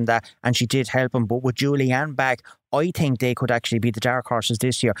stages and she did help him. But with Julianne back, I think they could actually be the dark horses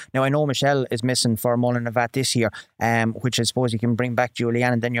this year. Now, I know Michelle is missing for Mullinavat this year, which I suppose you can bring back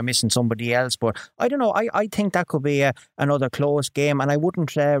Julianne and then you're missing somebody else. But I don't know. I think that could be another close game, and I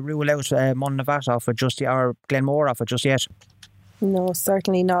wouldn't rule out Mullinavat off it just yet, or Glenmore off it just yet. No,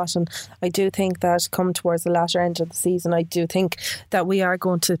 certainly not. And I do think that come towards the latter end of the season, I do think that we are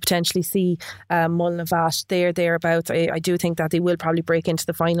going to potentially see Mullinavat thereabouts. I do think that they will probably break into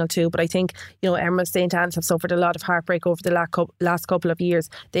the final too. But I think, Emerald St. Anne's have suffered a lot of heartbreak over the last couple of years.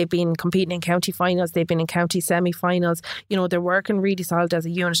 They've been competing in county finals. They've been in county semi-finals. They're working really solid as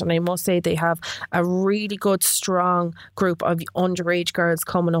a unit. And I must say they have a really good, strong group of underage girls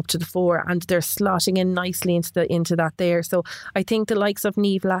coming up to the fore. And they're slotting in nicely into that there. So I think the likes of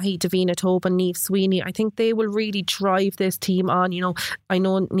Niamh Lahey, Davina Tobin, Niamh Sweeney, I think they will really drive this team on. I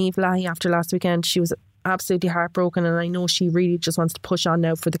know Niamh Lahey after last weekend, she was absolutely heartbroken, and I know she really just wants to push on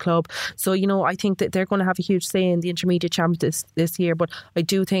now for the club. So, you know, I think that they're going to have a huge say in the intermediate champions this year, but I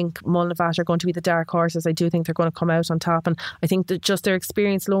do think Mullinavat are going to be the dark horses. I do think they're going to come out on top, and I think that just their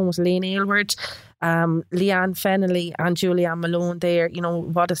experience alone with Lane Aylward, Leanne Fennelly and Julianne Malone there, you know,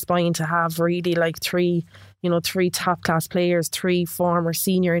 what a spine to have, really, like three top class players, three former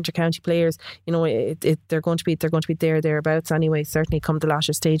senior intercounty players. You know, they're going to be thereabouts anyway, certainly come the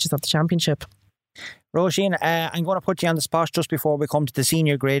latter stages of the championship. Roisin, I'm going to put you on the spot just before we come to the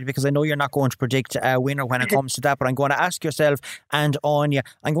senior grade, because I know you're not going to predict a winner when it comes to that, but I'm going to ask yourself and Anya.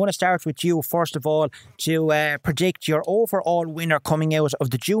 I'm going to start with you first of all to predict your overall winner coming out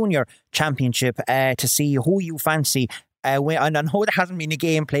of the junior championship, to see who you fancy. And I know there hasn't been a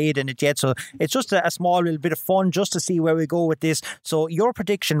game played in it yet, so it's just a small little bit of fun just to see where we go with this. So your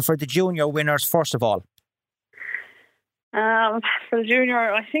prediction for the junior winners first of all. For the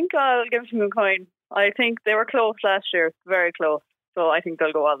junior, I think I'll give it to Mooncoin. I think they were close last year, very close. So I think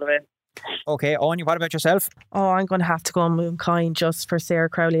they'll go all the way. Okay, Anya, what about yourself? Oh, I'm going to have to go on Mooncoin just for Sarah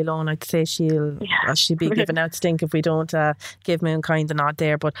Crowley alone. I'd say she'll be giving out stink if we don't give Mooncoin the nod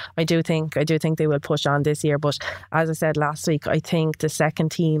there. But I do think they will push on this year. But as I said last week, I think the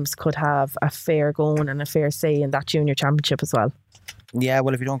second teams could have a fair going and a fair say in that junior championship as well. Yeah,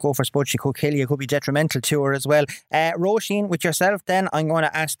 well, if you don't go for Spud, she could kill you. It could be detrimental to her as well. Roisin, with yourself then, I'm going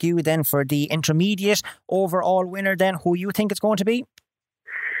to ask you then for the intermediate overall winner then, who you think it's going to be?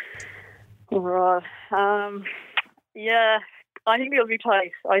 Overall, yeah, I think it'll be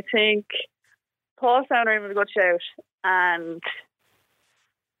tight. I think Paulstown are able to go shout, and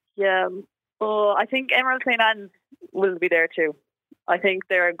yeah, I think Emerald St. Anne's will be there too. I think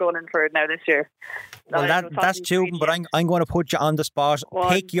they're going in for it now this year. Well, that's two, but I'm going to put you on the spot.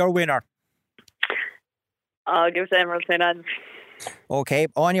 Pick your winner. I'll give it to Emerald St. Anne's. Okay,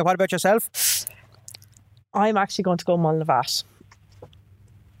 Anya, what about yourself? I'm actually going to go Mullinavat.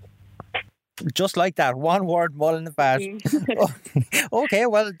 Just like that, one word, Mullinavat. Okay,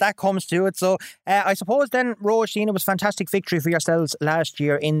 well, that comes to it. So I suppose then, Roisin, it was a fantastic victory for yourselves last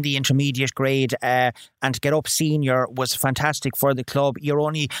year in the intermediate grade, and to get up senior was fantastic for the club. You're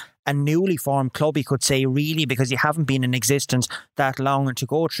only a newly formed club, you could say, really, because you haven't been in existence that long, and to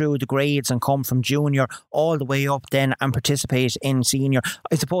go through the grades and come from junior all the way up then and participate in senior.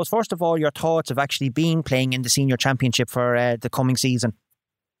 I suppose, first of all, your thoughts of actually playing in the senior championship for the coming season.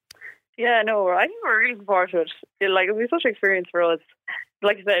 Yeah, no, I think we're really looking forward to it. Like, it'll be such an experience for us.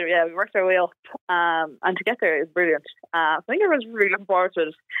 Like you said, yeah, we worked our way up, and to get there is brilliant. I think everyone's really looking forward to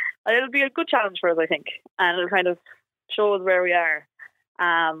it. It'll be a good challenge for us, I think, and it'll kind of show us where we are.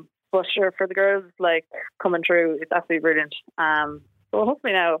 But sure, for the girls, like, coming through, it's absolutely brilliant. So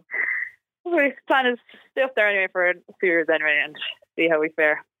hopefully the plan is to stay up there anyway for a few years anyway and see how we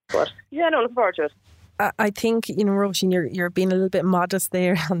fare. But yeah, no, looking forward to it. I think, you know, Roisin, you're being a little bit modest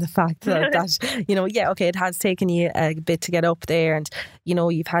there on the fact that you know, yeah, okay, it has taken you a bit to get up there, and you know,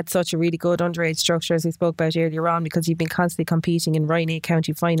 you've had such a really good underage structure, as we spoke about earlier on, because you've been constantly competing in Ryanair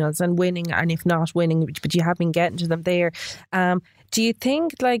County finals and winning, and if not winning, but you have been getting to them there. Do you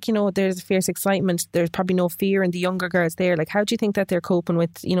think, like, you know, there's a fierce excitement, there's probably no fear in the younger girls there? Like, how do you think that they're coping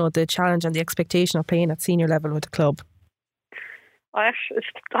with, you know, the challenge and the expectation of playing at senior level with the club? It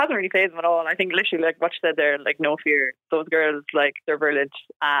hasn't really fazed them at all. I think literally, like what you said there, like, no fear. Those girls, like, they're brilliant.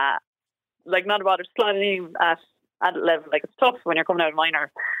 Like, not about it, slotting in at level. Like, it's tough when you're coming out of minor.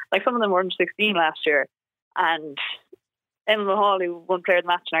 Like, some of them were under 16 last year, and Emma Mahal, who won player of the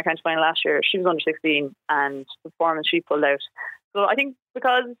match in our county final last year, she was under 16, and the performance she pulled out. So I think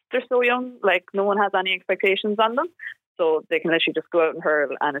because they're so young, like, no one has any expectations on them, so they can literally just go out and hurl,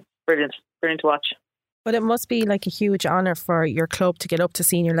 and it's brilliant to watch. But it must be like a huge honour for your club to get up to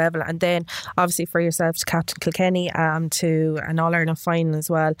senior level, and then obviously for yourself to captain Kilkenny to an All-Ireland final as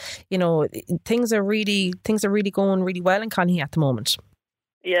well. You know, things are really going really well in Connie at the moment.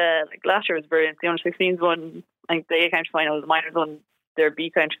 Yeah, like last year was brilliant. The under 16s won, I think, the A county final, the minors won their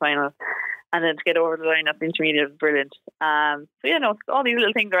B county final, and then to get over the line at the intermediate was brilliant. So yeah, no, all these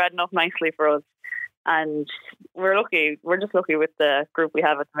little things are adding up nicely for us, and we're lucky. We're just lucky with the group we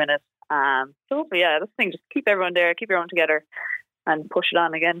have at the minute. So hopefully, yeah, this thing, just keep everyone there, keep everyone together, and push it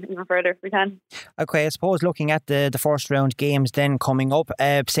on again even further if we can. Okay, I suppose looking at the first round games then coming up,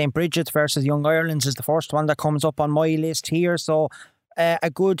 St. Bridget's versus Young Ireland's is the first one that comes up on my list here. So a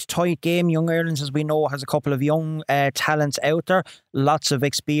good tight game. Young Ireland's, as we know, has a couple of young talents out there, lots of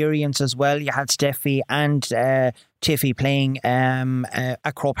experience as well. You had Steffi and Tiffy playing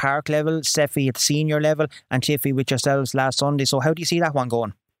at Croke Park level, Steffi at the senior level, and Tiffy with yourselves last Sunday. So how do you see that one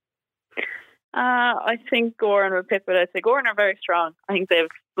going? I think Goran will pick, but I'd say Goran are very strong. I think they've,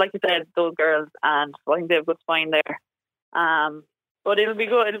 like you said, those girls, and I think they have a good spine there. But it'll be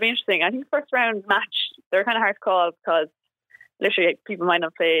good. It'll be interesting. I think first round match, they're kind of hard to call because literally people might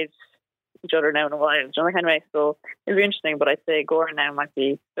not played each other now in a while, you know, that kind of way. So it'll be interesting. But I'd say Goran now might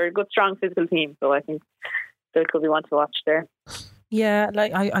be, they're a good, strong physical team. So I think there could be one to watch there. Yeah,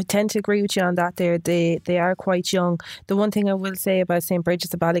 like I tend to agree with you on that there. They are quite young. The one thing I will say about St.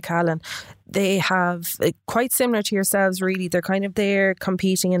 Bridget's of Ballycallan, they have quite similar to yourselves really. They're kind of there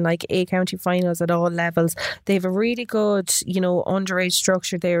competing in like A county finals at all levels. They have a really good, you know, underage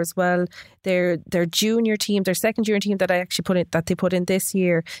structure there as well. Their junior team, their second junior team that they put in this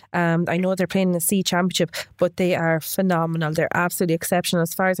year. I know they're playing in the C Championship, but they are phenomenal. They're absolutely exceptional.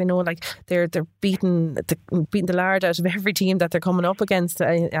 As far as I know, like they're beating the lard out of every team that they're coming up against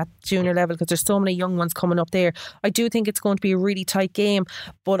at junior level, because there's so many young ones coming up there. I do think it's going to be a really tight game,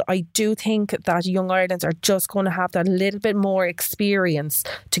 but I do think that Young Irelands are just going to have that little bit more experience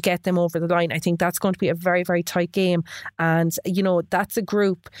to get them over the line. I think that's going to be a very, very tight game, and you know, that's a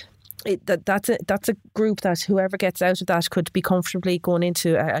group. That's a group that whoever gets out of that could be comfortably going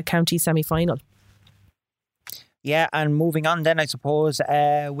into a county semi-final. Yeah, and moving on then, I suppose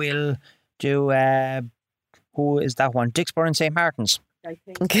we'll do who is that one? Dicksboro and St. Martin's.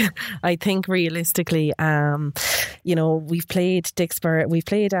 I think realistically, you know, we've played Dicksboro, we've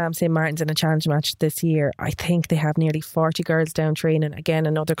played St. Martin's in a challenge match this year. I think they have nearly 40 girls down training. Again,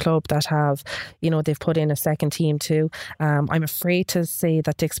 another club that have, you know, they've put in a second team too. I'm afraid to say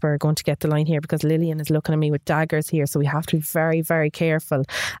that Dicksboro are going to get the line here because Lillian is looking at me with daggers here, so we have to be very, very careful.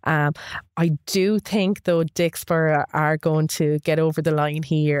 I do think though Dicksboro are going to get over the line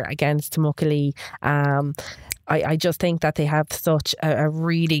here against Muckalee. I just think that they have such a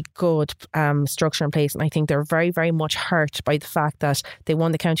really good structure in place, and I think they're very, very much hurt by the fact that they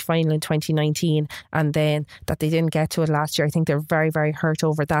won the county final in 2019 and then that they didn't get to it last year. I think they're very, very hurt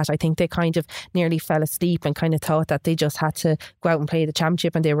over that. I think they kind of nearly fell asleep and kind of thought that they just had to go out and play the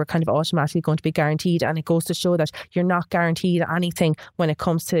championship and they were kind of automatically going to be guaranteed, and it goes to show that you're not guaranteed anything when it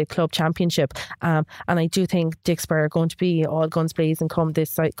comes to club championship. And I do think Dicksboro are going to be all guns blazing come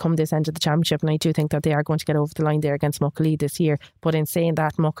this end of the championship, and I do think that they are going to get over the line there against Muckalee this year. But in saying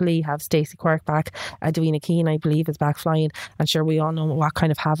that, Muckalee have Stacey Quirk back, Edwina Keane I believe is back flying, and sure we all know what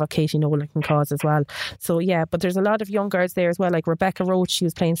kind of havoc Katie Nolan can cause as well. So yeah, but there's a lot of young girls there as well, like Rebecca Roach. She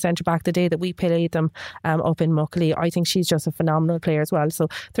was playing centre back the day that we played them up in Muckalee. I think she's just a phenomenal player as well. So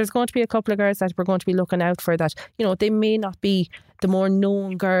there's going to be a couple of girls that we're going to be looking out for that, you know, they may not be the more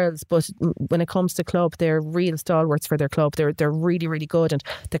known girls, but when it comes to club, they're real stalwarts for their club. They're really, really good, and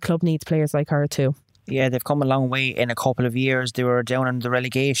the club needs players like her too. Yeah, they've come a long way in a couple of years. They were down in the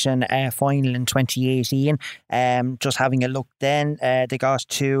relegation final in 2018. Just having a look then, they got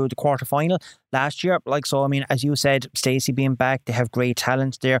to the quarter final last year. Like, so, I mean, as you said, Stacey being back, they have great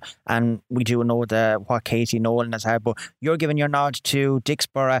talent there, and we do know what Katie Nolan has had. But you're giving your nod to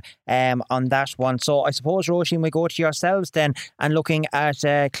Dicksboro on that one. So I suppose, Roisin, we go to yourselves then, and looking at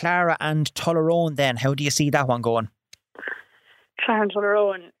Clara and Tullaroan then. How do you see that one going? Clara and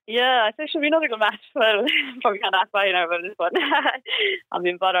Tullaroan. Yeah, I think it should be another good match. Well, probably can't ask by now about this one. I'm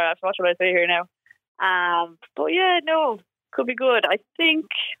being bothered after what I say here now. But yeah, no, could be good. I think,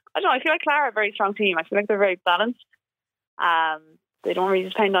 I don't know, I feel like Clara are a very strong team. I feel like they're very balanced. They don't really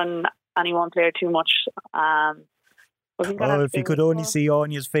depend on any one player too much. If you could only see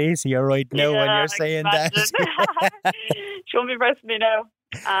Anya's face here right now when you're saying that. She won't be pressing me now.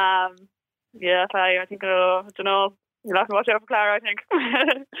 Yeah, I think, I don't know. You'll have to watch out for Clara, I think.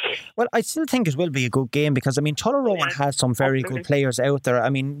 Well, I still think it will be a good game because, I mean, Tullaroan has some very good players out there.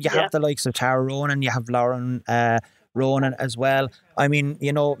 I mean, you have the likes of Tara Ronan, you have Lauren Ronan as well. I mean,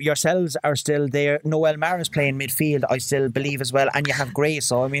 you know, yourselves are still there. Noelle Mara's playing midfield, I still believe as well, and you have Grace.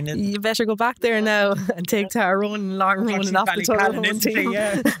 So, I mean... You better go back there now and take Tara Ronan and Lauren Ronan off the Tullaroan team.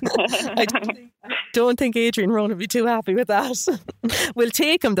 Yeah. I don't think Adrian Ronan would be too happy with that. We'll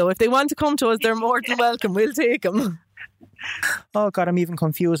take them, though. If they want to come to us, they're more than welcome. We'll take them. Oh God, I'm even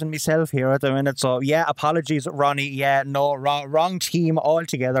confusing myself here at the minute. So yeah, apologies, Ronnie. Yeah, no, wrong team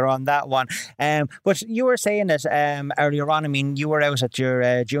altogether on that one. But you were saying that earlier on. I mean, you were out at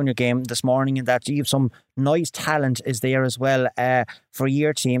your junior game this morning, and that you have some nice talent is there as well for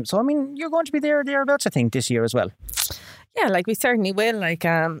your team. So I mean, you're going to be thereabouts, I think, this year as well. Yeah, like we certainly will. Like,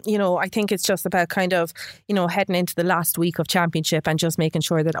 I think it's just about kind of, heading into the last week of championship and just making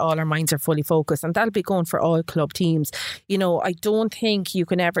sure that all our minds are fully focused. And that'll be going for all club teams. I don't think you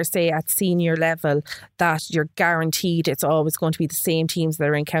can ever say at senior level that you're guaranteed it's always going to be the same teams that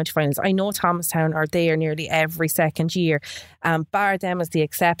are in county finals. I know Thomastown are there nearly every second year, bar them as the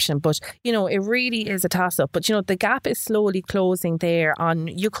exception. But, it really is a toss-up. But, the gap is slowly closing there on,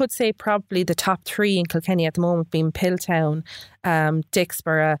 you could say probably the top three in Kilkenny at the moment being Piltown,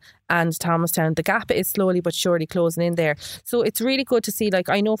 Dixborough and Thomastown. The gap is slowly but surely closing in there. So it's really good to see, like,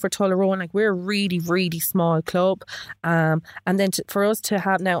 I know for Tullaroan, like, we're a really, really small club. And then for us to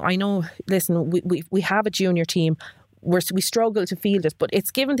have now, I know, listen, we have a junior team. We struggle to field it, but it's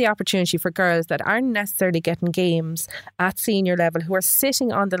given the opportunity for girls that aren't necessarily getting games at senior level, who are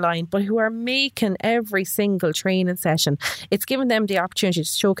sitting on the line, but who are making every single training session. It's given them the opportunity to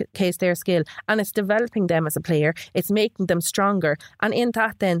showcase their skill, and it's developing them as a player. It's making them stronger, and in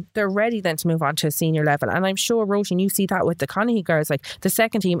that, then they're ready then to move on to a senior level. And I'm sure, Roisin, you see that with the Conaghy girls, like the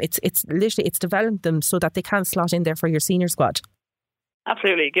second team. It's literally developing them so that they can slot in there for your senior squad.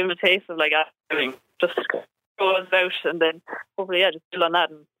 Absolutely, give them a taste of like everything. Just goes out and then hopefully just build on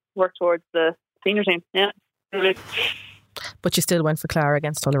that and work towards the senior team. Yeah, really. But you still went for Clara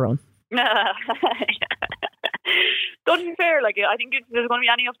against Tullaroan. Don't be fair, like, I think if there's going to be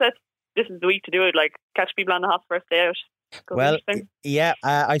any upsets, this is the week to do it. Like, catch people on the hot first day out. Well, yeah,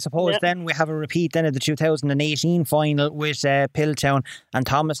 I suppose then we have a repeat then of the 2018 final with Piltown and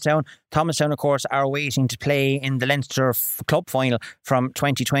Thomastown. Thomastown, of course, are waiting to play in the Leinster Club final from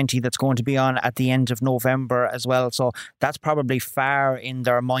 2020 that's going to be on at the end of November as well. So that's probably far in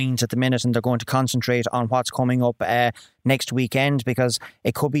their minds at the minute, and they're going to concentrate on what's coming up next weekend, because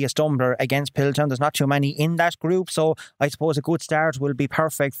it could be a stumbler against Piltown. There's not too many in that group, so I suppose a good start will be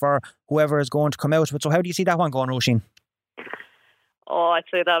perfect for whoever is going to come out. But so how do you see that one going, Roisin? Oh, I'd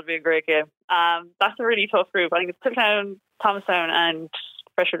say that would be a great game. That's a really tough group. I think it's Piltown, Thomastown and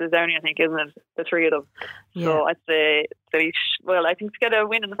Freshford Lisdowney, I think, isn't it? The three of them. Yeah. So I'd say that I think to get a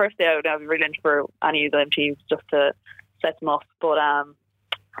win in the first day out, that would be brilliant for any of them teams just to set them off. But, I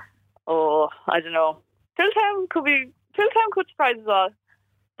don't know. Piltown could surprise us all.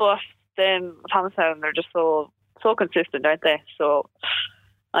 But then Thomastown, they're just so consistent, aren't they? So,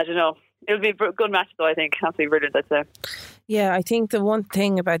 I don't know. It'll be a good match, though, I think. Absolutely brilliant, I'd say. Yeah, I think the one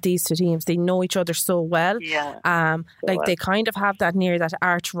thing about these two teams, they know each other so well. Yeah. They kind of have that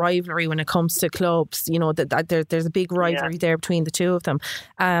arch rivalry when it comes to clubs. That there's a big rivalry there between the two of them.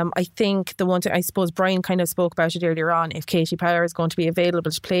 I think the one thing, I suppose Brian kind of spoke about it earlier on, if Katie Power is going to be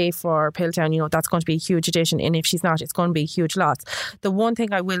available to play for Piltown, that's going to be a huge addition. And if she's not, it's going to be a huge loss. The one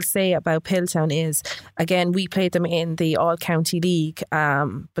thing I will say about Piltown is, again, we played them in the All-County League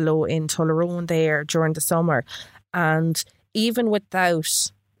below in Tullaroan there during the summer. And even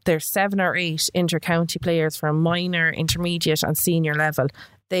without their 7 or 8 inter-county players from minor, intermediate and senior level,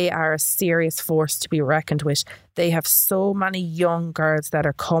 they are a serious force to be reckoned with. They have so many young girls that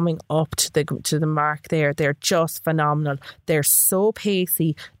are coming up to the mark there. They're just phenomenal. They're so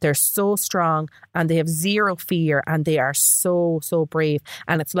pacey, they're so strong, and they have zero fear, and they are so brave.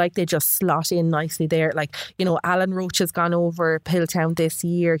 And it's like they just slot in nicely there. Like, Alan Roach has gone over Piltown this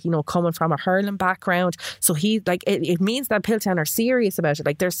year, coming from a hurling background. So it means that Piltown are serious about it.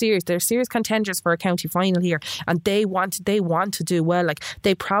 Like, they're serious contenders for a county final here, and they want to do well. Like,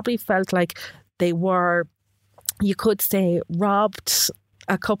 they probably felt like they were, you could say, robbed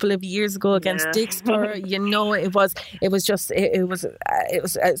a couple of years ago against Dixborough. It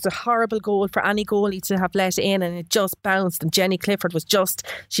was a horrible goal for any goalie to have let in, and it just bounced. And Jenny Clifford was just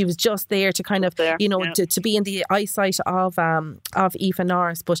there to kind of to be in the eyesight of Aoife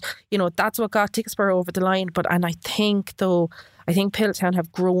Norris. But that's what got Dixborough over the line. And I think Piltown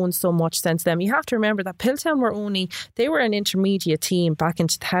have grown so much since then. You have to remember that Piltown were an intermediate team back in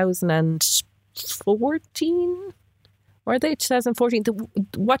 2014. Were they 2014?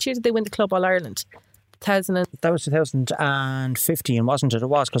 What year did they win the Club All Ireland? That was 2015, wasn't it? It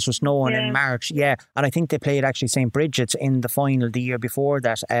was, because it was snowing in March. Yeah, and I think they played actually St. Bridget's in the final the year before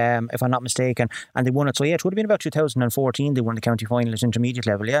that, if I'm not mistaken, and they won it. So yeah, it would have been about 2014 they won the county final at intermediate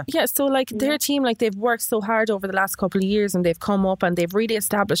level. Yeah. Yeah, so their team, they've worked so hard over the last couple of years, and they've come up and they've really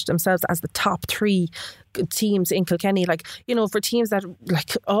established themselves as the top 3 teams in Kilkenny. For teams that,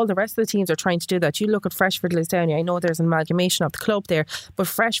 all the rest of the teams are trying to do that. You look at Freshford Lisdowney, I know there's an amalgamation of the club there, but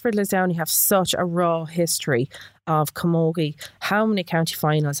Freshford Lisdowney have such a raw history of Camogie. How many county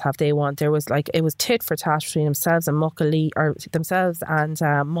finals have they won? There was it was tit for tat between themselves and Muckalee, or themselves and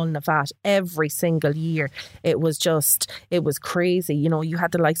Mulnavat every single year. It was crazy. You know, you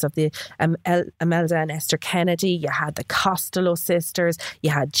had the likes of the Imelda and Esther Kennedy, you had the Costello sisters, you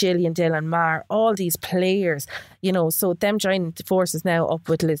had Gillian Dillon Marr, all these players, you know, so them joining forces now up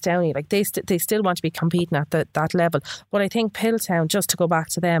with Lisdowney, like they still want to be competing at that level. But I think Pilltown, just to go back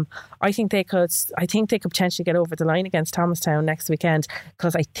to them, I think they could potentially get over the line against Thomastown next weekend,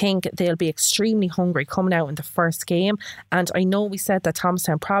 because I think they'll be extremely hungry coming out in the first game. And I know we said that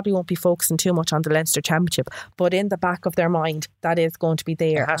Thomastown probably won't be focusing too much on the Leinster Championship, but in the back of their mind, that is going to be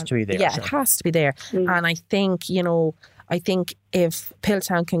there. It has to be there. Yeah, sure. It has to be there. And I think, you know, if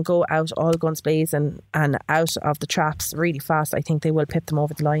Pilltown can go out all guns blazing and out of the traps really fast, I think they will pip them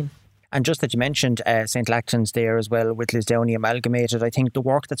over the line. And just that you mentioned St. Lachlan's there as well with Lisdowney amalgamated, I think the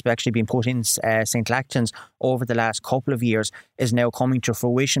work that's actually been put in St. Lachlan's over the last couple of years is now coming to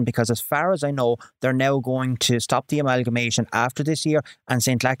fruition, because as far as I know, they're now going to stop the amalgamation after this year, and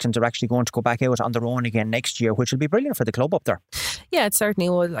St. Lachlan's are actually going to go back out on their own again next year, which will be brilliant for the club up there. Yeah, it certainly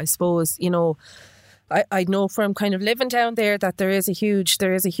will. I suppose, you know, I know from kind of living down there that there is a huge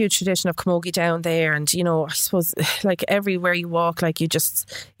tradition of camogie down there, and you know, I suppose like everywhere you walk, like you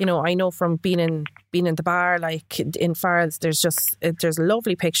just, you know, I know from being in the bar, like in Farrells, there's a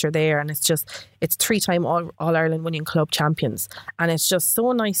lovely picture there, and it's 3-time All Ireland winning club champions, and it's just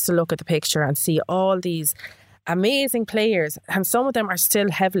so nice to look at the picture and see all these amazing players, and some of them are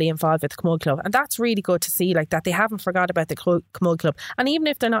still heavily involved with the Camogie Club, and that's really good to see, like that they haven't forgot about the Camogie Club, and even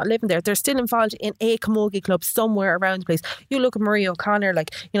if they're not living there, they're still involved in a Camogie Club somewhere around the place. You look at Marie O'Connor,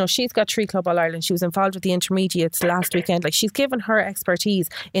 like, you know, she's got 3 Club All Ireland, she was involved with the intermediates last weekend, like she's given her expertise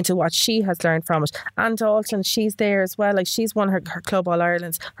into what she has learned from it. And Dalton, she's there as well, like she's won her Club All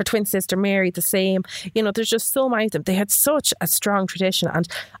Irelands, her twin sister Mary the same, you know, there's just so many of them. They had such a strong tradition, and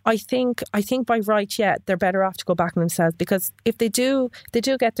I think by right, yeah, they're better off to go back on themselves, because if they do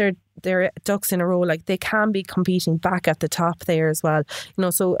get their ducks in a row, like they can be competing back at the top there as well, you know.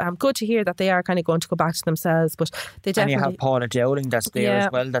 So good to hear that they are kind of going to go back to themselves, but they definitely. And you have Paula Dowling that's there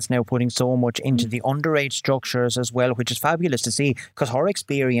as well, that's now putting so much into the underage structures as well, which is fabulous to see, because her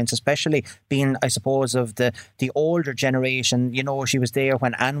experience, especially being, I suppose, of the older generation, you know, she was there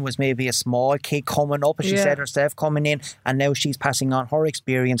when Anne was maybe a small kid coming up, as she said herself, coming in, and now she's passing on her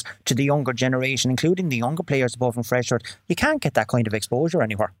experience to the younger generation, including the younger players above in Freshford. You can't get that kind of exposure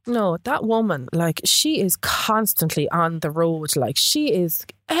anywhere. No, that woman, like, she is constantly on the road, like she is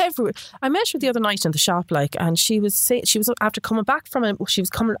everywhere. I met her the other night in the shop, like, and she was after coming back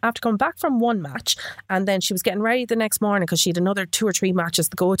from one match, and then she was getting ready the next morning because she had another 2 or 3 matches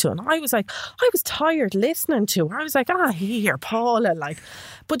to go to, and I was tired listening to her. I was like, here, Paula, like,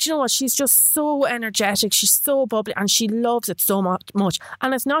 but you know what, she's just so energetic, she's so bubbly, and she loves it so much.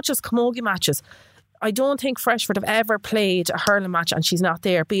 And it's not just camogie matches. I don't think Freshford have ever played a hurling match and she's not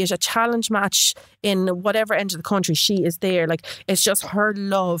there, be it a challenge match in whatever end of the country, she is there. Like, it's just her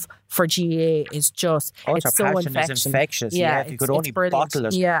love for GAA is just, it's so infectious. Yeah, if you could only bottle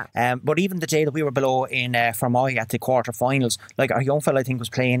it. Yeah. But even the day that we were below in Fermoy at the quarterfinals, like, a young fella I think was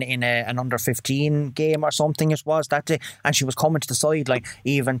playing in an under 15 game or something it was that day, and she was coming to the side, like,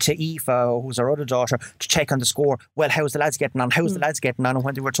 even to Aoife, who's her other daughter, to check on the score. Well, how's the lads getting on? And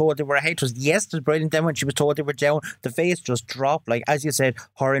when they were told they were ahead, it was yes, it was brilliant. Then when she was told they were down, the face just dropped. Like, as you said,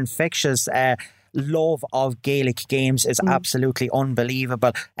 her infectious love of Gaelic games is absolutely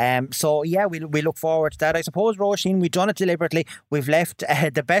unbelievable. So yeah, we look forward to that. I suppose, Roisin, we've done it deliberately. We've left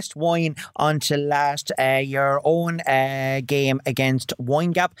the best wine until last. Your own game against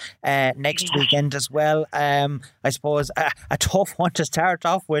Winegap next weekend as well. I suppose a tough one to start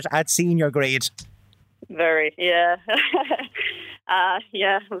off with at senior grade. Very, yeah.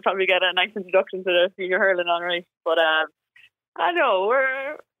 We'll probably get a nice introduction to the senior hurling on, right? But I don't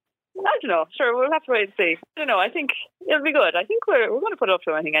know. Sure, we'll have to wait and see. I don't know. I think it'll be good. I think we're going to put up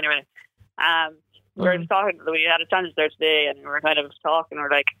to it, I think, anyway. We were just talking. We had a challenge there today, and we were kind of talking. We're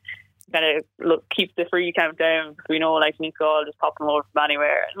like, kind of keep the free count down. We know, like, I'll just pop them over from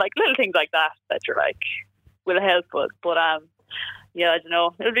anywhere, and like little things like that you're like will help us. But I don't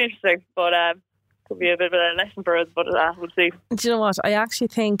know. It'll be interesting. But could be a bit of a lesson for us. But we'll see. Do you know what? I actually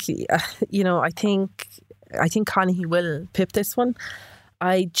think, I think Connie will pip this one.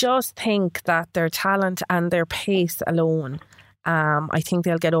 I just think that their talent and their pace alone I think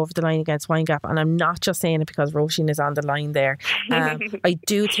they'll get over the line against Windgap, and I'm not just saying it because Roisin is on the line there. I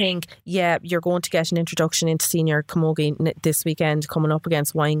do think, you're going to get an introduction into senior camogie this weekend coming up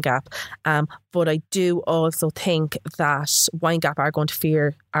against Windgap, but I do also think that Windgap are going to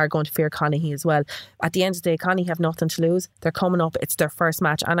fear Conaghy as well. At the end of the day, Conaghy have nothing to lose. They're coming up, it's their first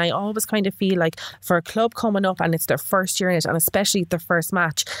match, and I always kind of feel like for a club coming up and it's their first year in it, and especially their first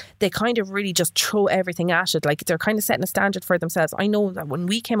match, they kind of really just throw everything at it. Like, they're kind of setting a standard for themselves. I know that when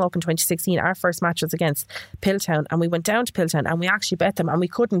we came up in 2016, our first match was against Piltown, and we went down to Piltown and we actually bet them, and we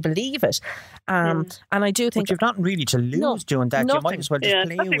couldn't believe it. And I do think, but you've nothing really to lose doing that. Nothing. You might as well just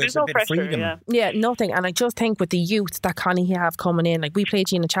play with a bit of freedom. Yeah, nothing. And I just think with the youth that Conaghy have coming in, like we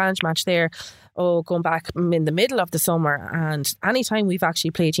played you in a challenge match there, going back in the middle of the summer, and anytime we've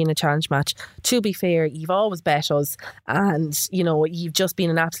actually played you in a challenge match, to be fair, you've always bet us, and you've just been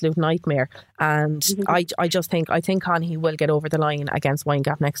an absolute nightmare. And I think Conaghy will get over the line against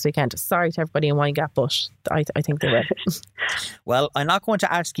Windgap next weekend. Sorry to everybody in Windgap, but I think they will. Well, I'm not going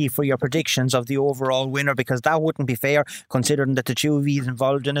to ask you for your predictions of the overall winner, because that wouldn't be fair, considering that the two of you is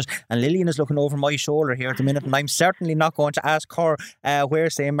involved in it, and Lillian is looking over my shoulder here at the minute, and I'm certainly not going to ask her where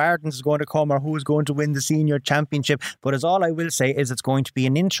St. Martin's is going to come or who's going to win the senior championship. But as all I will say is it's going to be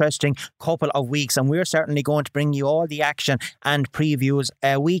an interesting couple of weeks, and we're certainly going to bring you all the action and previews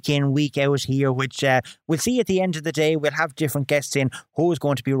week in, week out here, which we'll see at the end of the day. We'll have different guests in who's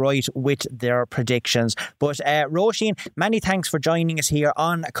going to be right with their predictions. But Roisin, many thanks for joining us here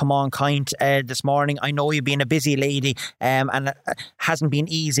on Come On Kind this morning. I know you've been a busy lady, and it hasn't been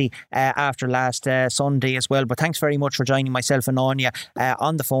easy after last Sunday as well, but thanks very much for joining myself and Anya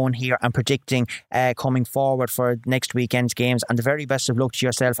on the phone here and predicting coming forward for next weekend's games, and the very best of luck to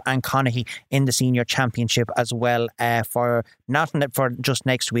yourself and Conaghy in the senior championship as well, for not for just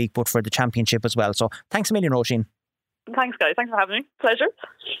next week but for the championship as well. So thanks a million, Roisin. Thanks, guys. Thanks for having me. Pleasure.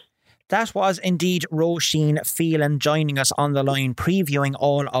 That was indeed Roisin Phelan joining us on the line, previewing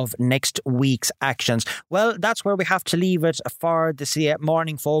all of next week's actions. Well, that's where we have to leave it for this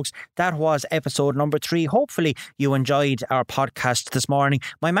morning, folks. That was episode number 3. Hopefully you enjoyed our podcast this morning.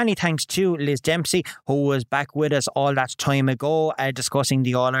 My many thanks to Liz Dempsey, who was back with us all that time ago, discussing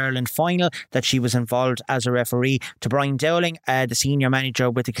the All-Ireland final that she was involved as a referee, to Brian Dowling, the senior manager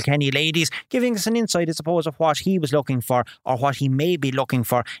with the Kilkenny Ladies, giving us an insight, I suppose, of what he was looking for, or what he may be looking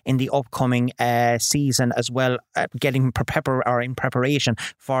for in the upcoming season as well, getting in preparation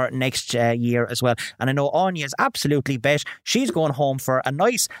for next year as well. And I know Anya is absolutely bet she's going home for a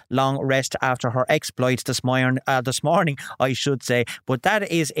nice long rest after her exploits this morning, I should say. But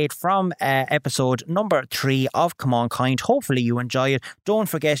that is it from episode number 3 of Come On Kind. Hopefully you enjoy it. Don't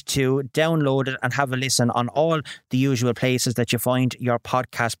forget to download it and have a listen on all the usual places that you find your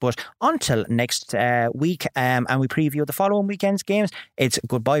podcast. But until next week, and we preview the following weekend's games, it's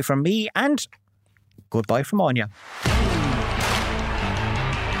goodbye from me and goodbye from Anya. She's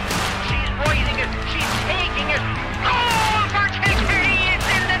riding it. She's taking it. Goal for Kilkenny. It's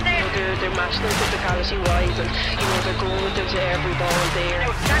in the net. They're matching their physicality wise, and they're going with them to every ball there.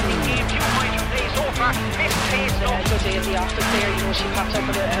 Outstanding game. 2 points from play so far. Best pace so. Good day in the office there. She popped up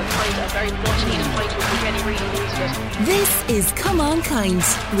with a very much needed point with Kilkenny really losing it. This is Come On Kind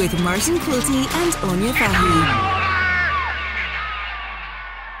with Martin Quilty and Anya Fahy.